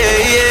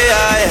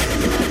 yeah.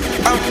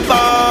 I'm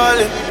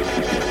ballin',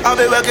 I'll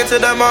be working till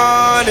the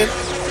morning.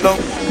 No,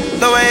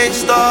 I ain't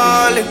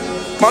stalling.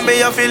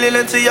 Mommy, I'm feeling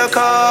until you're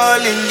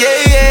calling,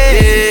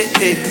 yeah.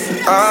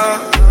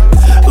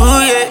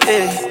 Ooh yeah,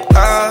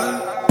 yeah.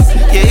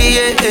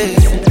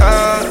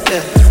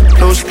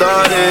 No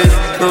stalling,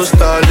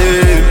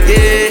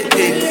 yeah.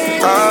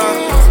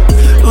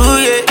 Ooh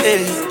yeah,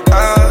 yeah.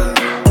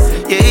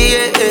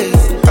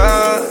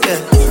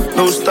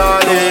 No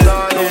stalling.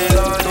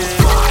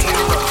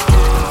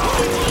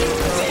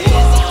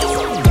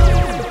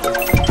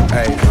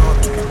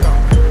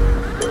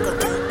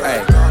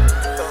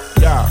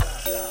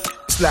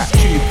 Like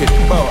Cupid,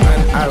 bow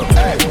and arrow.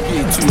 Be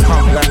too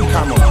hung like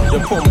camel. The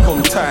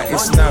pum tight,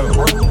 it's narrow.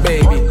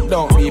 Baby,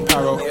 don't be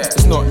paro.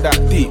 It's not that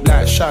deep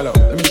like shallow.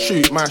 Let me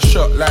shoot my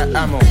shot like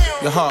ammo.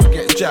 Your heart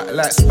gets jacked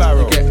like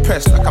sparrow. Get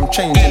pressed like I'm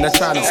changing the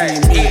channel. See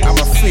me, I'm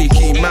a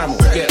freaky mammal.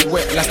 Get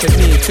wet like a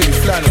knee to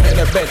flannel. Get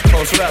the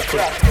bedpost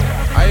rapid.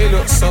 You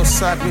look so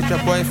sad with your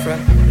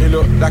boyfriend. You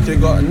look like you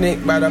got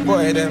nicked by the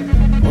boy then.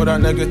 All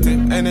that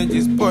negative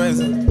energy's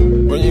poison.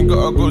 When you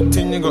got a good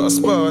thing, you gotta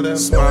spoil them.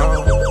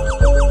 Smile,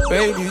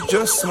 baby,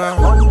 just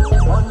smile.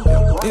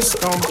 It's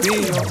gonna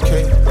be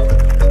okay.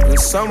 You're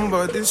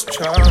somebody's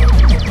child.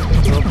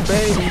 So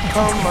baby,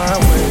 come my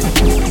way.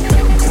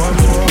 One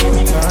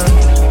more time.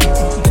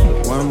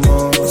 One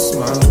more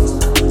smile.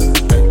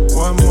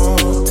 One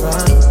more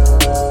time.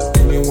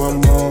 Give me one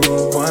more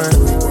wine.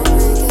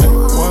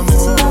 One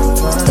more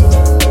time.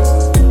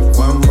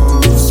 One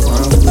more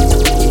smile.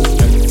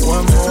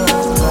 One more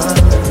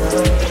time.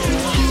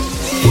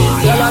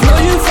 Girl, I know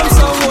you from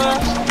somewhere,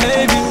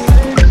 maybe.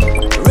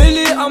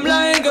 Really, I'm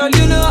lying, girl,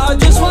 you know I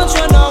just want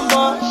your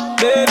number,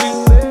 baby.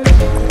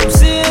 I'm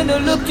seeing the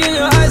look in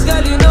your eyes,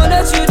 girl, you know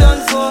that you done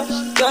for.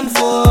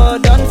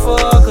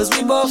 Cause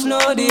we both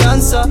know the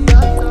answer.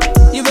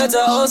 You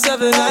better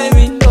 079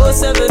 me,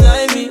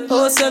 079 me,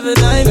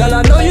 079. Girl,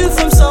 I know you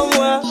from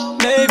somewhere,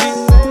 maybe.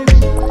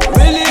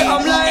 Really,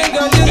 I'm lying,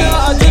 girl, you know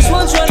I just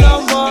want your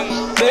number,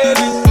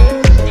 baby.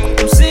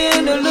 I'm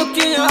seeing the look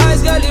in your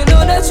eyes, girl, you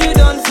know that you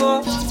done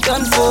for.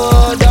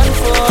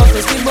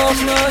 Cause we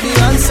both know the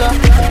answer.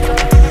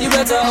 You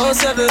better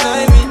 079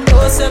 me,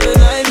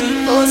 079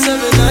 me,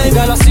 079.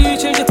 Girl, I see you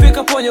change your pick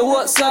up on your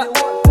WhatsApp.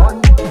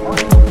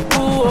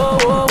 Ooh, oh,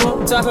 oh,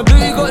 oh. Type of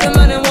beauty got the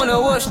man and wanna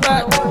watch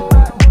back.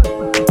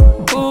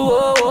 Ooh,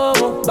 oh, oh,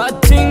 oh.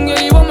 Bad thing,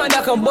 yeah, you want man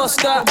that can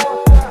bust that.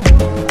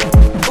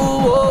 Ooh,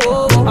 oh,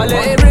 oh, oh. I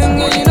let it ring,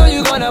 yeah, you know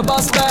you gonna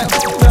bust back.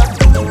 Ooh,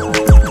 oh,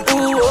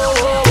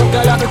 oh, oh.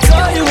 Girl, I can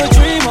tell you a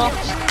dreamer,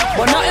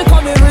 but nothing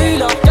coming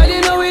realer. Girl,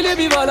 you know we live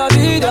viva la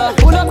vida.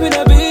 Pull up in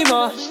a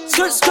beamer,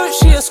 skirt,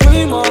 she a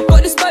screamer.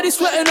 Got this body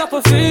sweating up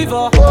a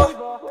fever.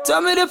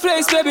 Tell me the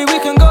place, baby, we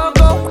can go.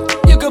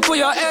 You can put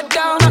your head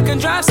down, I can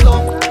drive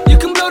slow. You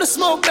can blow the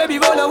smoke, baby,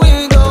 roll the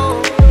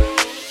window.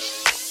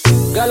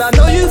 Girl, I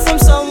know you from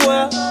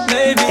somewhere,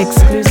 maybe.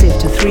 Exclusive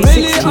to 360buzz.com.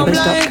 Really, I'm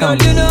lying, girl,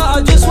 you know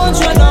I just want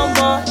your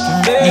number,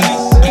 baby.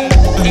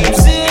 I'm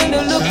seeing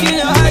the look in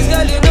your eyes,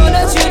 girl, you know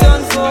that you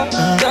done for.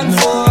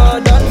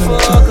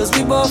 Cause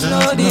we both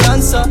know the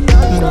answer.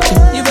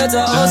 You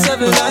better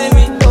 079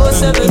 me,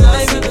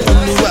 079 me.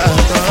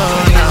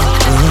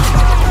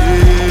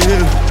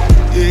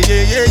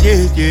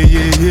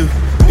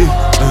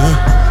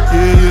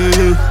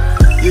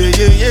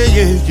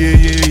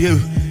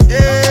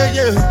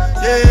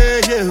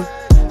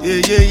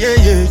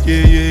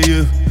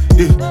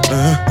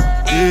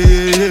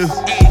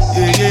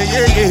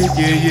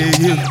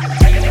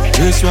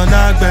 This one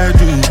I better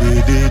do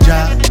with the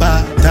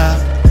jabata.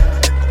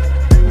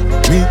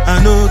 Me, I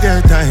no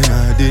get time, I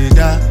did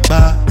da.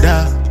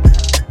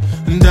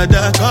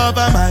 Dada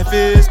cover my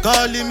face,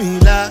 calling me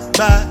like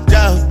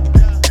Baja.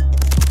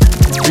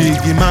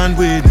 Biggie man,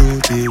 we know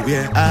they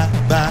wear a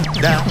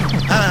bada.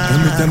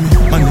 Tell me,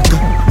 my nigga,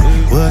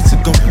 what's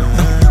it gon'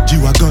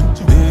 G-Wagon,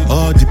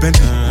 all depend.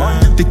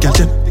 Take your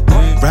time,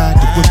 ride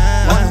the whip.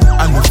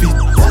 I no fit,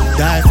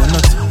 die for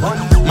nothing.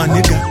 My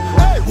nigga,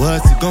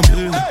 what's it gon'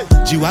 be?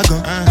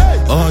 G-Wagon,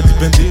 all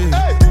depend.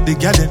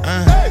 Take your time,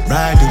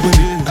 ride the whip.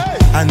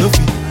 I know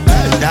fit,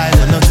 die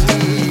or not.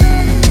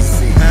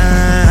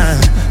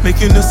 Make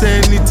you no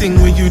say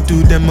anything when you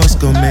do, they must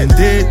commend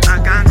it.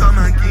 I can't come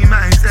and keep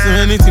myself. So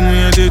anything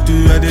when you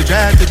do, I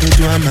try to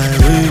do on my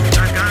way.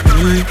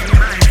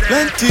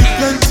 Plenty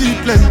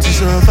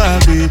suffer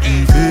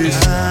baby face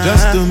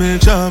just to make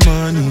sure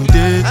money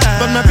day.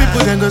 But my people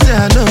then go say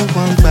I know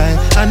one buy,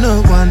 I know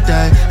one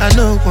die, I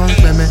know one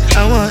payment.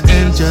 I want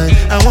enjoy,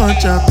 I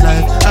want chop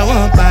life, I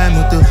want buy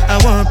motor,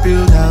 I want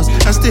build house,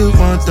 I still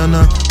want to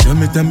know. Tell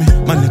me,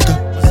 my nigga,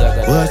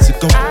 what's it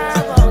come?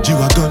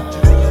 G-Wagon,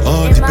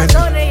 all the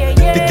Bentley,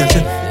 the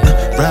girl,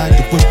 ride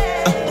the whip,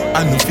 I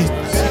know feet,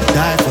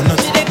 die for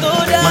nothing.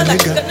 My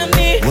nigga,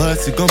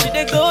 what's it gonna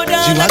be?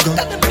 G-Wagon,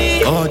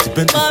 all the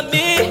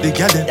Bentley, the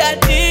girl,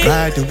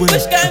 ride the whip,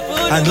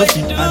 I know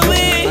feet, I know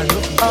feet.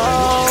 Oh,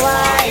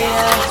 why,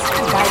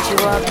 light you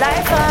up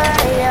like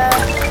fire,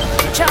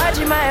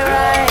 charging my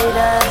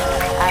rider,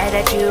 I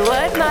that you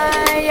admire.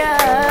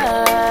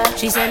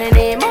 She's sending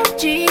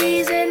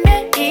emojis in the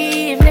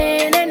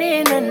evening and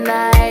in the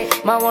night.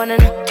 My one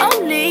and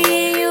only,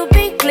 you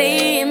be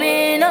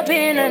gleaming up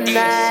in the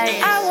night.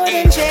 I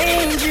wouldn't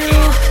change you,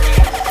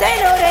 they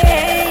know they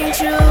ain't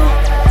you.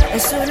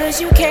 As soon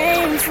as you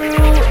came through,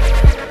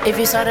 if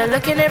you started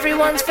looking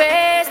everyone's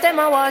face, then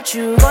I watch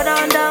you go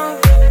down,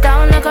 down,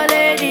 down like a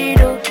lady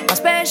do, my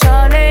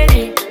special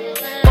lady.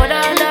 Go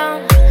down,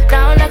 down,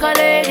 down like a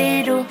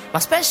lady do, my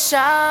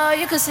special.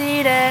 You could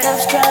see that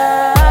love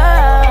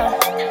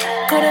struck,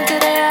 couldn't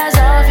get the eyes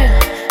off you.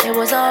 It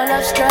was all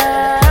love struck,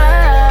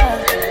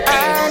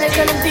 and it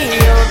couldn't be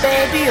your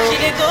baby. Oh,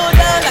 she go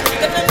down like it's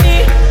gonna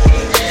be.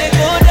 She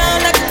go down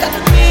like it's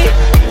gonna be.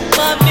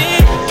 Mommy,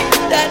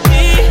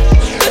 daddy,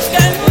 which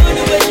kind of food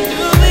you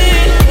do it?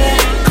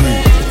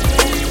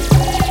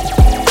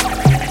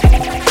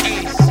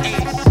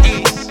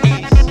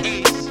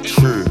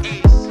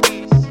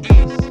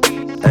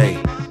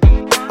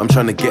 I'm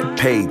tryna get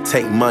paid,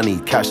 take money,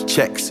 cash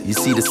checks. You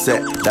see the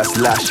set, that's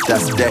Lash,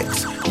 that's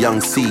Dex.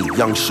 Young C,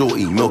 Young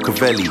Shorty,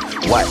 Milcavelli.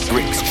 White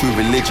bricks, True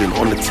Religion,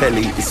 on the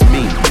telly, it's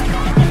me.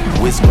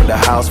 Wiz got the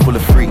house full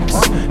of freaks.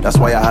 That's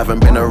why I haven't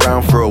been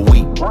around for a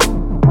week.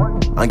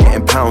 I'm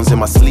getting pounds in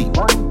my sleep.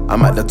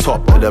 I'm at the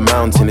top of the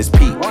mountain, it's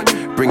peak.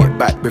 Bring it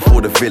back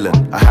before the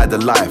villain. I had a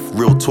life,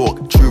 real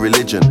talk, true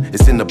religion.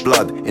 It's in the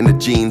blood, in the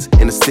jeans,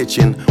 in the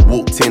stitching.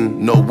 Walked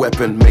in, no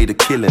weapon, made a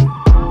killing.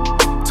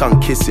 Tongue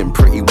kissing,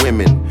 pretty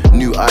women.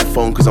 New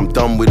iPhone cause I'm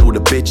done with all the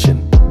bitching.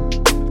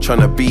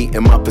 Tryna be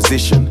in my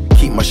position.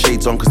 Keep my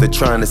shades on cause they're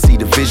trying to see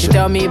the vision. She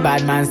tell me,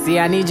 bad man, see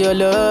I need your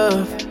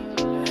love.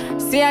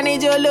 See I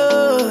need your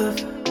love.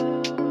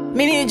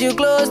 Me need you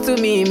close to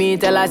me. Me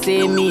tell her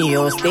say me,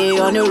 oh stay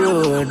on the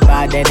road.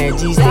 Bad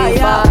energy, stay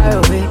far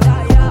away.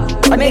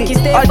 I make you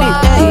stay far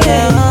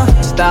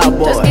away. Star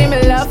boy. Just give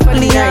me love for the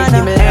night.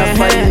 Give me love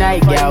for the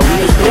night, girl.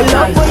 The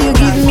love what you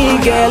give me,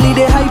 girl, it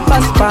the hype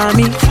pass for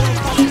me.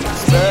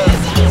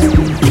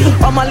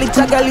 Oh my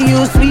little girl,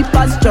 you sweet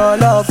past your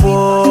love,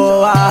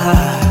 oh I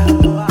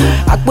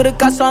could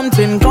have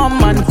something,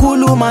 come and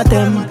cool my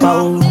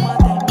tempo.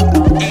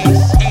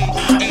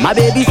 My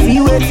baby,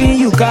 see waiting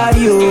you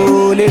carry,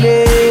 oh,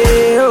 lele,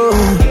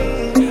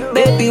 oh.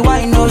 Baby,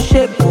 why no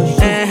shake,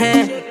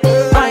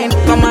 Fine,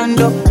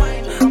 commando.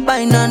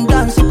 Fine and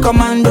dance,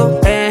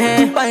 commando.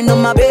 Fine,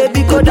 my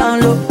baby, go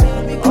down low.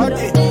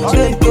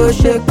 Shake,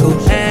 shake,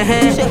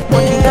 shake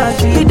what you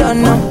dance, you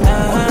don't know.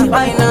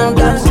 Fine and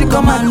dance,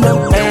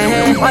 commando.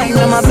 Fine,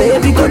 my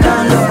baby, go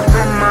down low.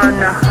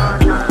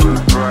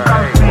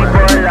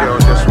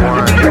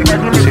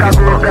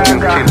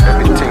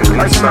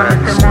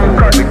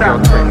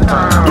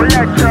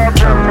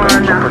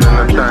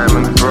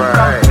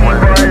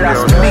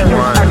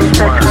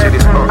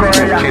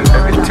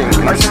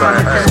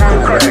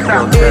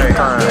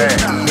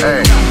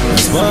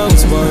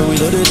 Smoke, we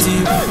load the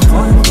team.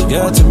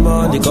 Get your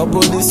money,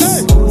 couple this.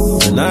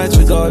 Tonight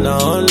we gonna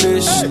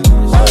unleash.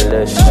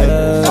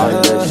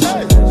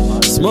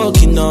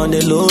 Smoking on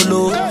the low,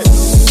 low.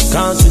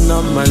 Counting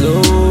on my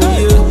low,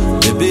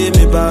 yeah. Baby,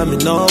 me buy me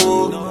no.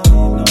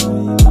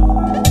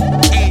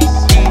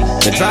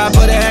 They try to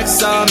put the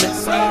X on me.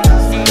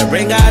 They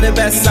bring out the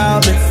best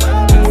of me.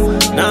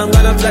 Now I'm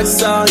gonna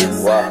flex on you.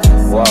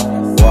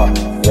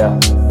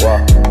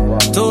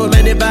 Too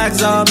many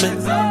bags on me.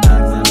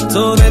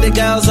 Too many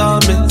girls on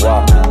me.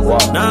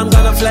 Now I'm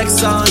gonna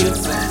flex on you.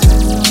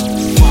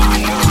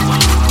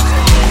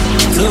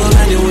 Too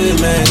many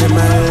women in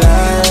my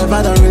life.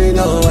 I don't really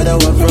know what they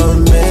want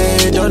from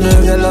me. Don't know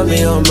if they love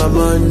me on my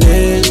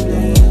money.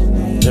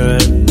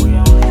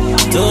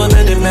 Too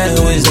many men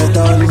who is just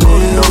on me.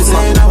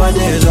 Say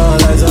nowadays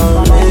all eyes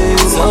on me.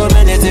 So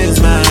many things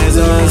my eyes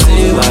on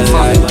see my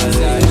life.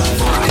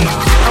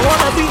 I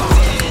wanna be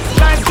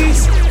like this.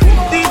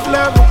 If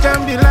love can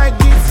be like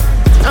this.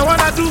 I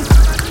wanna do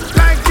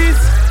like this.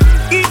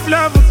 If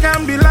love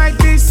can be like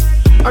this.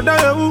 I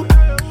don't know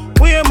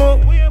we are more.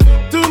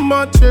 Too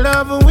much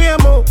love, we are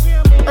more.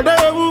 I don't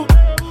know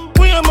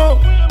we are more.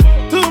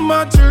 Too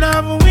much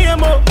love, we are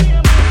more.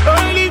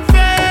 Only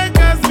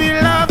fakers be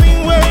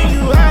loving when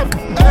you have.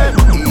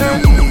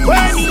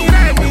 When you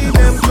ready,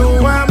 them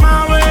so I'm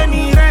out when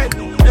you ready.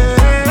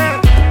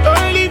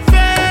 Only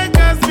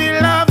fakers be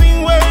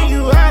loving when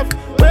you have.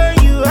 When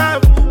you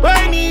have,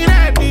 when you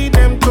ready,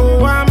 them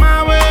so I'm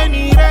out when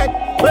you ready.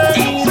 When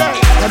you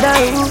ready.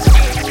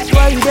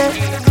 Why you there?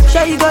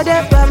 Sure you got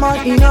that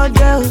money no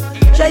there.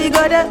 Sure you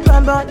go there, my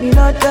money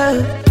no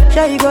there.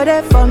 Sure you go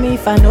there for me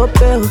if I no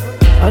pay.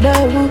 Other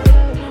who,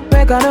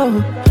 make I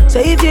know.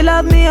 Say if you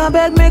love me, I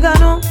beg, make I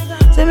know.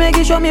 Say make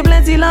you show me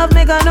plenty love,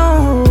 make I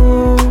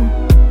know.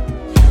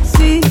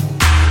 See,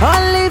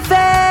 only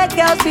fake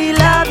girls be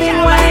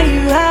loving when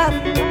you have.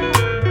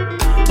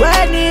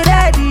 When you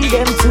ready,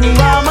 them two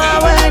mama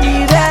when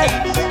you ready.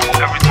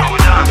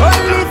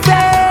 Only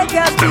fake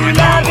girls be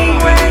loving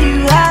when you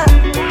have.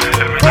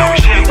 When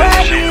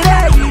you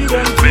ready,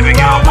 them two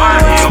mama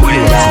when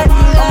you ready.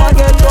 I'ma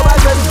get so bad,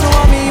 just to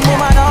me,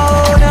 mama, no.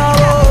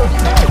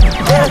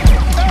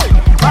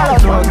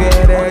 I'ma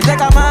get it,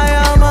 check out my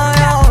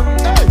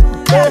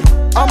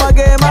I'ma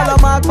get my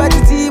love, my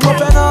quality, mo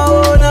fe no.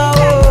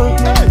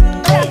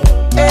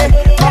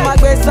 Mama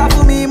get stuff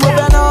for me, mo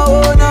fe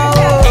no.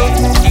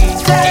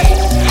 Say,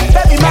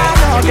 baby, man,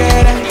 no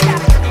get it.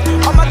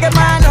 I'ma get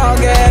mine, no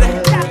get it.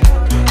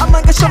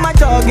 I'ma get show my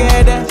dog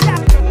get it.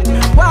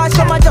 Why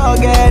show my dog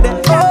get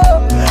it?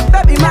 Oh,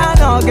 baby, man,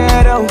 no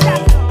get it.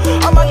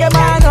 I'ma get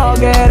mine, no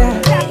get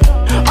it.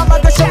 I'ma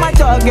get show my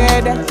dog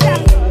get it.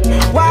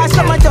 Why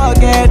show my dog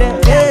get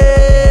it?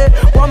 Yeah,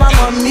 want my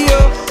mommy,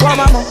 oh, want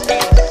my mom.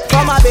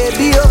 For my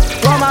baby, oh,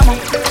 for my mom.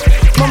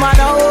 Mama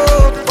no,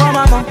 oh, for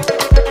my mom.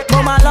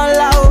 Mama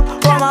lola, oh,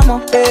 for my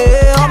mom.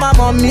 Eh, oh my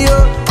mommy,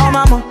 oh, for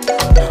my mom.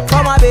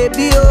 For my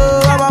baby, oh,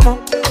 for my mom.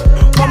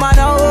 Mama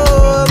no,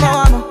 oh, for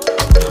my mom.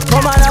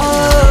 Mama no, oh,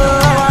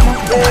 for my mom.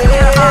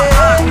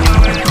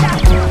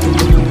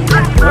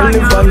 Only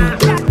for you,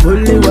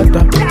 only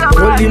water,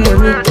 only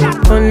money,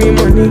 only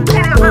money,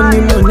 only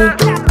money,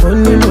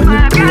 only money.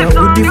 We are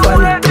woody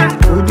fire,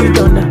 woody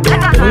donor,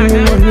 only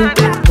money,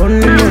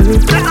 only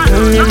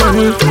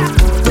money.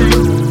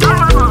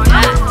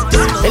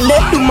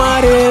 Let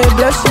tomorrow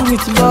bless you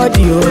with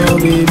body, oh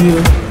baby.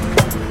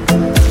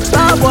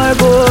 Star boy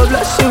go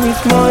bless you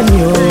with money,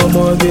 oh my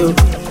baby.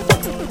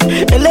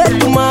 Let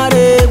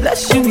tomorrow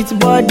bless you with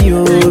body,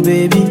 oh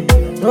baby.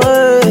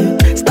 Oh,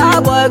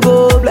 star boy go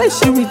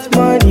bless you with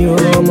money,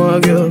 oh my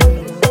girl.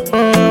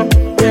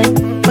 Yeah,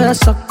 when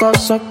sucker,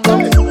 sucker,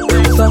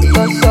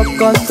 sucker,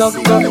 sucker,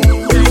 sucker,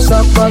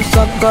 sucker,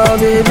 sucker,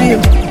 baby.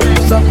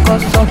 Sucker,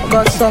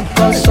 sucker,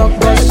 sucker,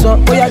 sucker,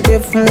 sucker. Oh, yeah,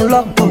 give him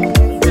lock,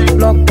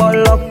 lock,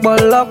 lock,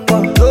 lock.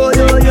 Yo,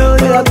 yo, yo, yo,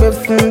 yeah,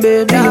 give him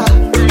baby.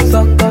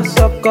 Sucker,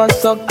 sucker,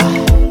 sucker.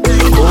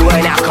 Oh,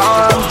 when I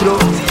come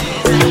through,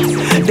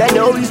 they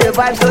know we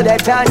survive, so they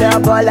turn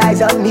up all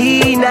eyes on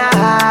me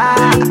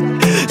now.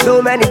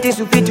 So many things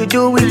we fit to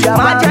do with your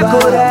mama,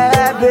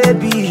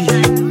 baby.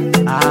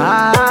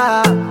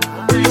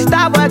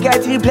 Stop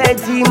getting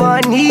plenty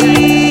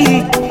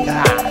money.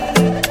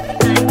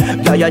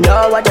 Yo, you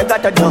know what you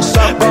gotta do.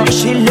 Baby,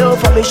 she low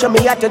for me, show me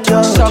how to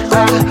do.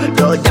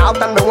 No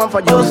doubt I'm the one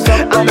for you.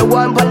 I'm the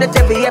one for the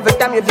TV every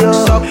time you do.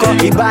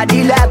 Your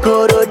body like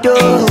Orodo.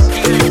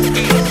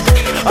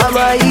 I'm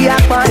a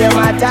yak on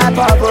my type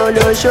of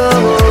polo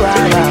show.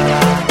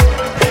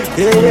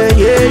 Yeah,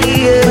 yeah,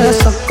 yeah.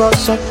 Sucker,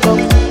 sucker,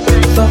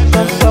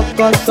 sucker,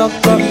 sucker,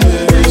 sucker,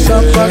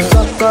 sucker,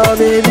 sucker,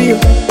 baby.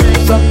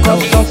 Sucker,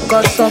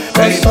 sucker,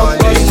 sucker,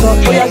 sucker,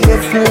 sucker. Oh, yeah,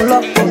 give me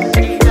lock,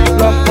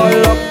 lock,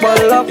 lock,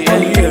 lock. Oh,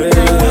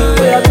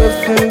 yeah, give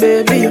me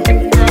baby.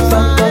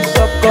 Sucker,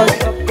 sucker,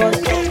 sucker,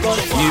 sucker.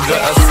 You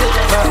better sit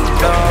back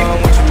down,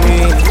 what you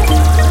mean?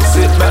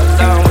 Sit back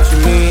down, what you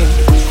mean?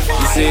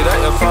 You say that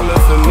you're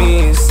coming for me.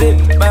 Sit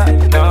back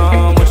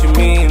down, what you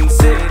mean?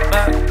 Sit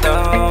back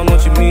down,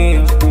 what you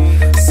mean?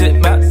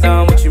 Sit back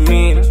down, what you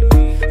mean?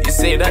 You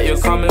say that you're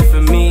coming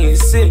for me.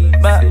 Sit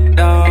back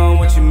down,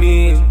 what you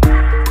mean?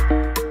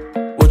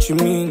 What you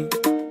mean?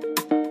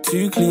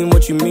 Too clean,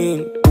 what you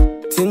mean?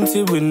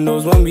 Tinted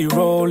windows when we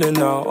rolling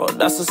out.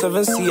 That's a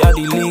 7C I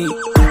delete.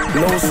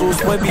 No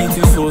sauce, boy, be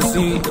too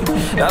saucy.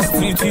 That's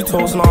two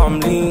toast, now I'm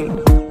lean.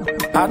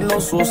 Had no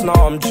sauce, now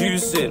I'm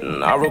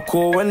juicing. I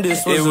recall when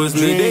this was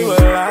me they were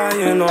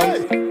lying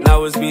on.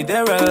 Now it's me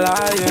they're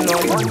relying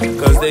on.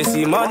 Cause they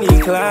see money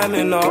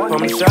climbing up,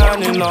 I'm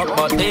shining up,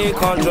 but they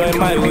can't join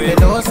my way. They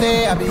don't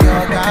say I be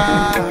your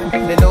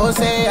guy. They don't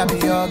say I be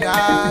your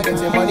guy. Get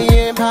your money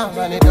in pounds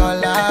and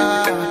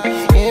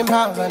 $1. In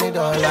pounds and $1.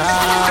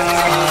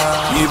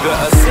 You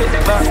better sit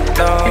back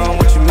down,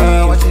 what you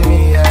mean? What you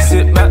mean? Yeah.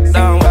 Sit back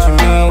down, what you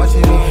mean? What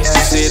you mean? Yeah.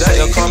 You say that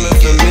you're coming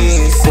for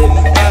me. Sit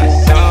back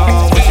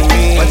down, what you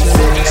mean? What you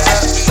mean?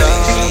 Sit back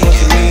down, what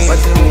you mean? What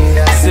you mean?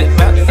 Yeah. Sit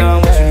back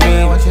down, what you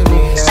mean? What you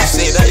mean? Yeah. You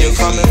say that you're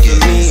coming for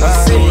me.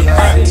 Sit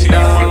back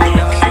down.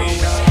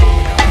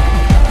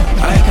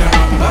 I can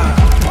run back.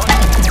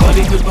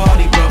 Body good,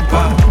 body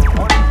proper.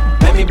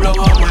 Let me blow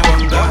up my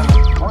wonder.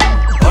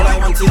 All I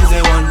want is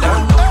a wonder.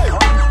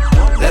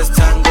 Let's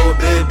tango,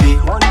 baby.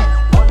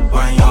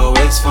 Wind your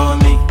waist for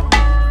me.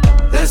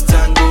 Let's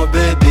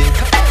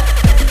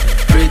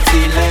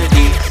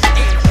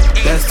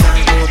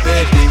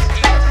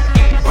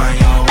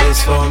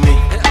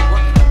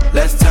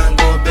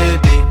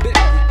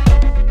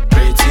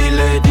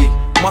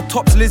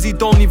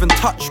don't even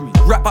touch me.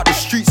 Rap out the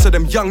streets so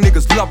them young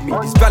niggas love me.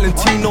 These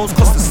Valentinos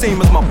cost the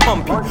same as my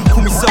pumpy.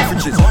 Call me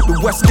Selfridges, the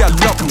West gal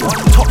love me.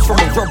 Tops from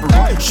a robbery,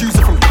 shoes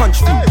are from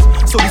country.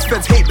 So these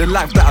feds hate the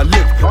life that I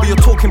live. But you're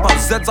talking about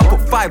Zeds, I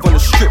put 5 on the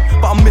strip.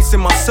 But I'm missing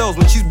my cells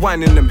when she's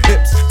whining them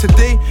hips.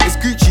 Today, it's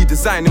Gucci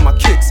designing my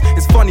kicks.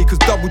 It's funny cause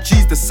double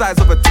G's the size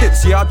of her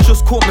tits. Yeah, I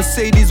just caught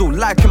Mercedes all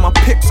liking my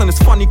pics. And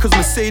it's funny cause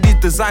Mercedes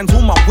designs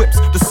all my whips.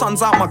 The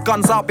sun's out, my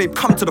gun's out, babe,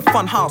 come to the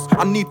fun house.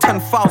 I need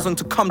 10,000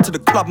 to come to the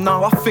club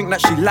now. I think that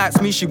she likes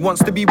me, she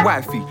wants to be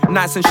wifey.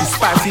 Nice and she's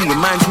spicy,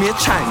 reminds me of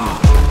China.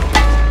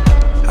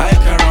 I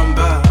can run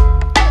back,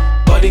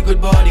 body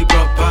good, body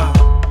proper.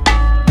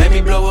 Let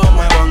me blow up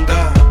my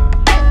wonder.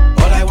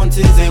 All I want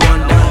is a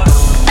wonder.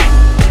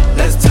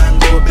 Let's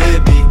tango,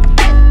 baby.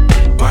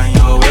 Wind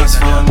your waist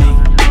for me.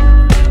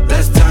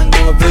 Let's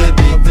tango,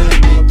 baby.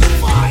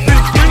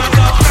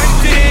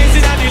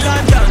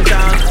 London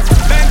town,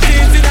 bang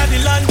things in the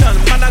London.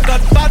 Man, I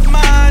got bad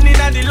man in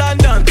the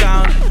London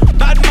town.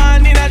 Bad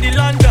man in the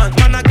London.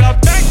 Man, I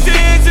got bang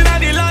things in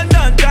the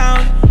London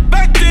town.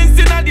 Bang things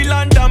in the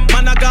London.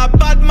 Man, I got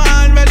bad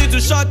man ready to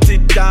shut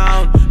it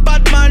down.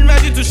 Bad man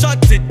ready to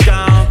shut it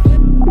down.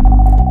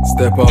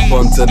 Step up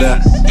onto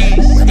that.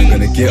 Man, I'm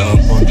gonna get up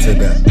onto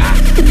that.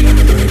 Man,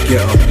 I'm gonna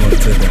get up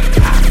onto that.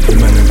 The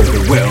man, I'm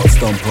gonna wet up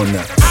stomp on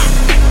that.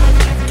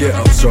 Get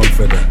up strong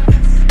for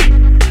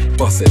that.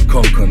 Bust it,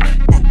 conk on that.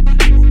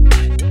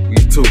 What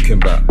you talking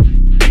about?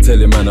 I tell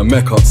you, man, I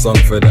make up song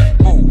for that.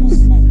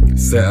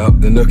 Set up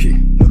the nookie.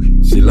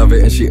 She love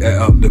it and she ate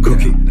up the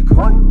cookie.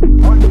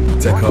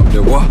 Take up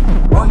the what?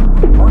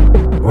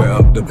 Wet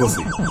up the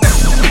pussy.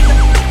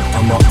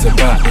 I'm up to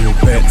bat, all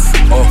bets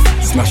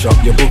off. Smash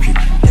up your bookie.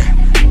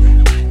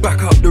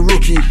 Back up the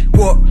rookie.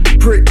 What?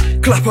 Prick,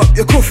 clap up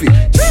your coffee.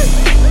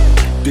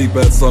 Big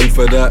bad song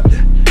for that.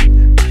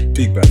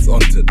 Big bad's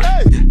onto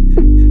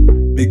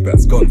that. Big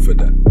bad's gone for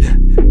that.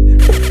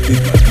 Big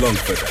bad long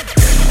for that.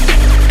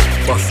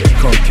 Bust it,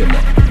 conk him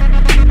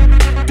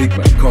up. Big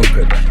man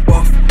conquer that.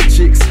 Buff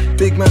chicks,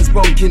 big man's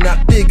bonking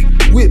that. Big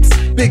whips,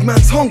 big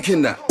man's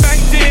honking that. Bang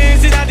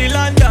things in the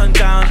London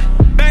town.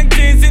 Bang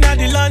things in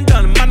the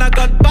London. Man, I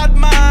got bad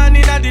man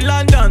in the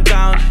London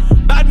town.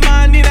 Bad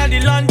man in the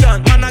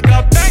London. Man, I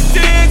got bang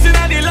things in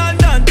the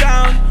London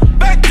town.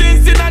 Bang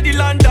things in the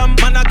London.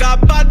 Man, I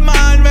got bad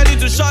man ready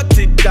to shut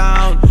it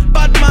down.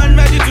 Bad man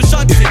ready to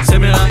shut it.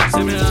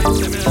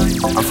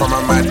 I'm from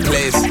a mad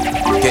place.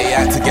 Get your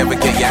act together,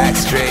 get your act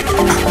straight.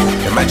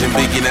 Imagine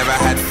Biggie never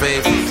had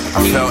faith.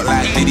 I felt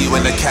like Diddy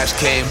when the cash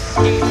came.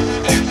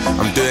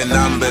 I'm doing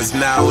numbers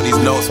now. All these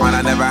notes, man,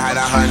 I never had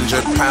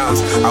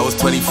 £100. I was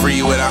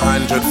 23 with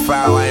 100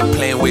 foul. I ain't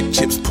playing with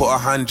chips, put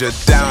 100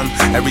 down.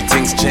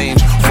 Everything's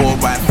changed,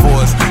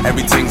 4x4s,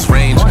 everything's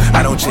range.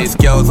 I don't chase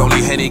girls,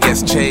 only Henny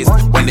gets chased.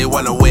 When they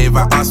wanna wave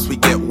at us, we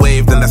get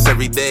waved, and that's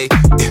every day.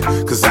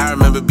 Cause I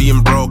remember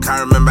being broke,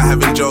 I remember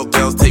having joke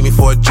girls take me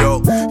for a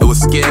joke. It was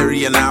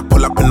scary and I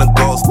pull up in the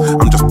ghost.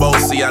 I'm just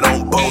bossy, I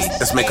don't boast,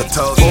 let's make a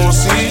toast.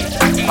 Bossy,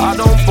 I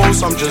don't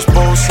boast, I'm just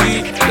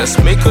bossy. Let's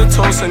make a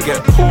toast and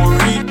get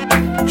pourri.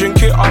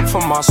 Drink it up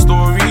for my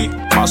story,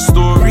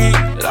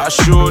 that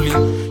surely.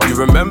 You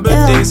remember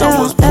days I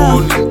was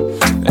poorly.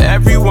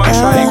 Everyone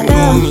try to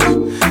ignore me.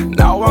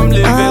 Now I'm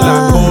living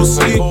like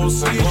bossy.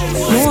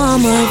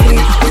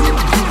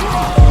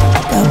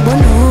 That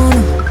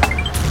banana,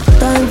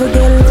 time for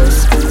get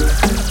loose.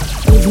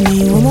 Give me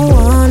what I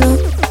wanna,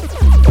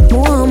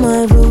 more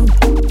my food.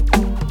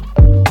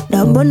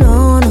 That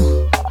banana,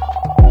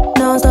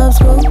 now stop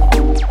school.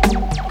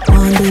 I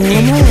do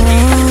what I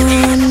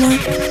wanna.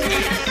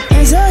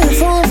 Answer your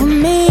phone for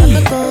me,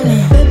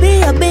 baby.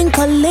 I've been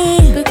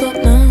calling.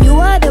 You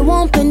are the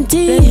one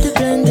plenty.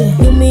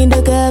 Give me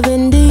the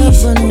Kevin D.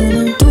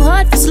 Too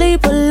hard to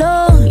sleep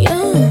alone.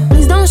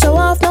 Please don't show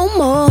off no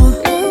more.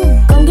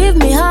 Come give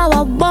me how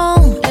I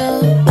want.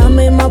 I'm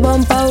in my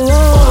bumper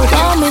roll.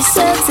 Call me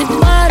sexy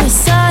body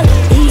solid.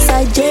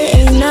 Eastside J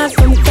ain't not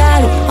from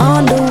Cali.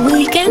 On the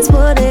weekends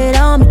put it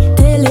on me.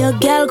 Tell your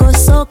gal go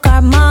soak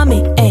our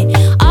mommy. Ay,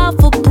 I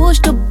for push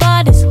the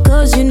bodies,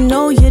 cause you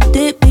know you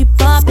did be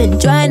poppin'.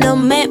 Tryna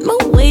make me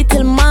wait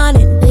till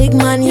morning. Big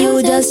man,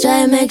 you just try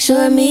and make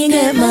sure me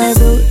get my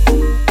food.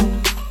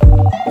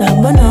 That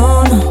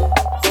banana,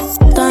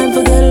 time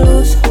for get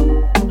loose.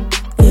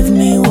 Give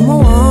me what I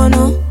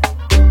wanna,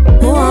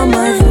 more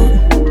my food.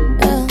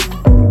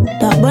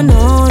 That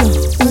banana,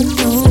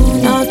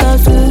 now stop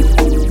soon.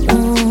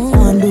 I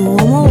do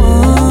what I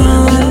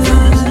want.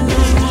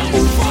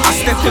 I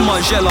step in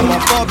my gel, my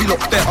Barbie look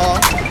better.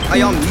 I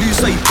am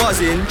loose, are you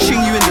buzzing?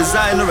 Ching you in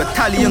designer,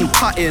 Italian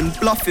cutting,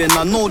 bluffing.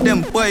 I know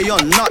them boy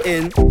on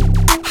nothing.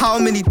 How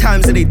many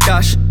times did they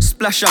dash,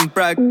 splash and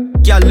brag?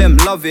 Gal them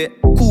love it.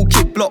 Cool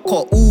kid block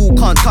hot, ooh,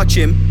 can't touch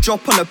him.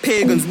 Drop on the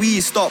pagans, we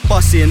start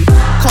bussing.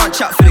 Can't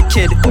chat for the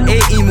kid.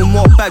 18 with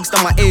more bags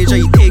than my age, are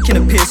you taking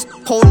a piss?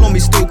 Pole on me,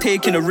 still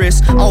taking a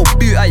risk. I'll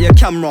boot at your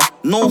camera.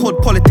 No hood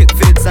politic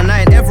vids, and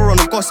I ain't ever on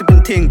a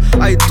gossiping thing.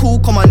 I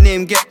talk on my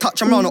name, get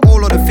touch, I'm round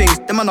all of the things.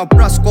 Them man are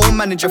brass, go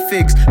manage your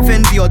figs.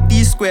 Fendi or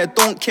D square,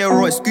 don't care,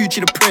 or it's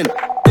Gucci the print.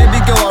 Baby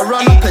girl, I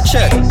run up a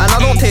check, and I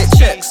don't take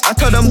checks. I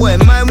tell them, boy,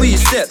 mind where you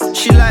step.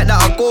 She like that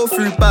I go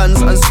through bands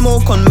and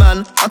smoke on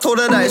man. I told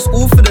her that it's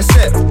all for the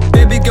set.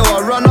 Baby girl,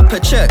 I run up a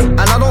check, and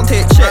I don't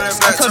take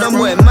checks. I tell them,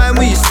 boy, mind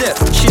where you step.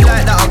 She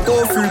like that I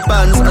go through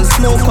bands and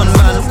smoke on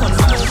man.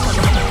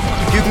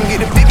 You can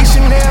get the biggest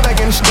Chanel back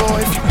in the store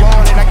if you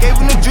want it. I gave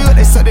them the drill,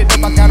 they set it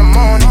up, I got them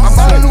on it. I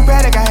bought a new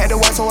Patek, I had to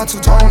watch, so I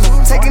two-toned it.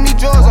 Taking these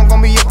drugs, I'm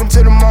gonna be up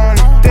until the morning.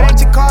 That ain't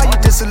your car, you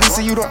just a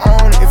Lisa, you don't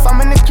own it. If I'm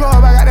in the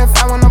club, I got that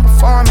 5 when I'm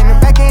performing. The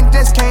back end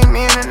just came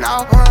in and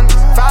out running.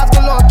 5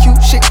 galore,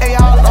 cute shit, they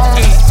all on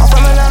it. I'm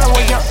from Atlanta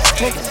where young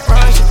niggas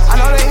run shit. I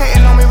know they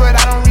hating on me, but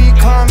I don't read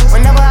comments.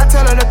 Whenever I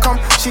tell her to come,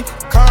 she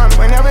come.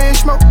 Whenever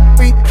it's smoke,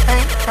 we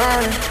ain't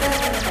burning.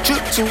 Shoot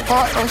too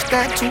hard, don't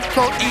stand too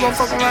close. You gon'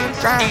 fuck around and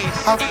drown.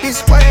 Off this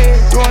way,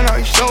 doing all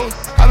these shows.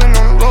 I been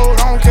on the road,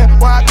 I don't care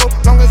where I go,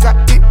 long as I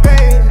get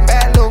paid.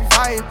 Bad little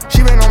vibe,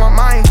 she been on my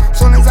mind.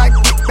 Soon as I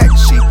get back,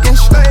 she can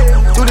slay.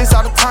 Do this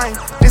all the time,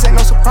 this ain't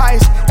no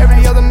surprise.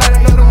 Every other night,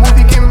 another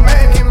movie get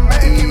made.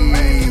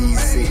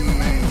 Easy.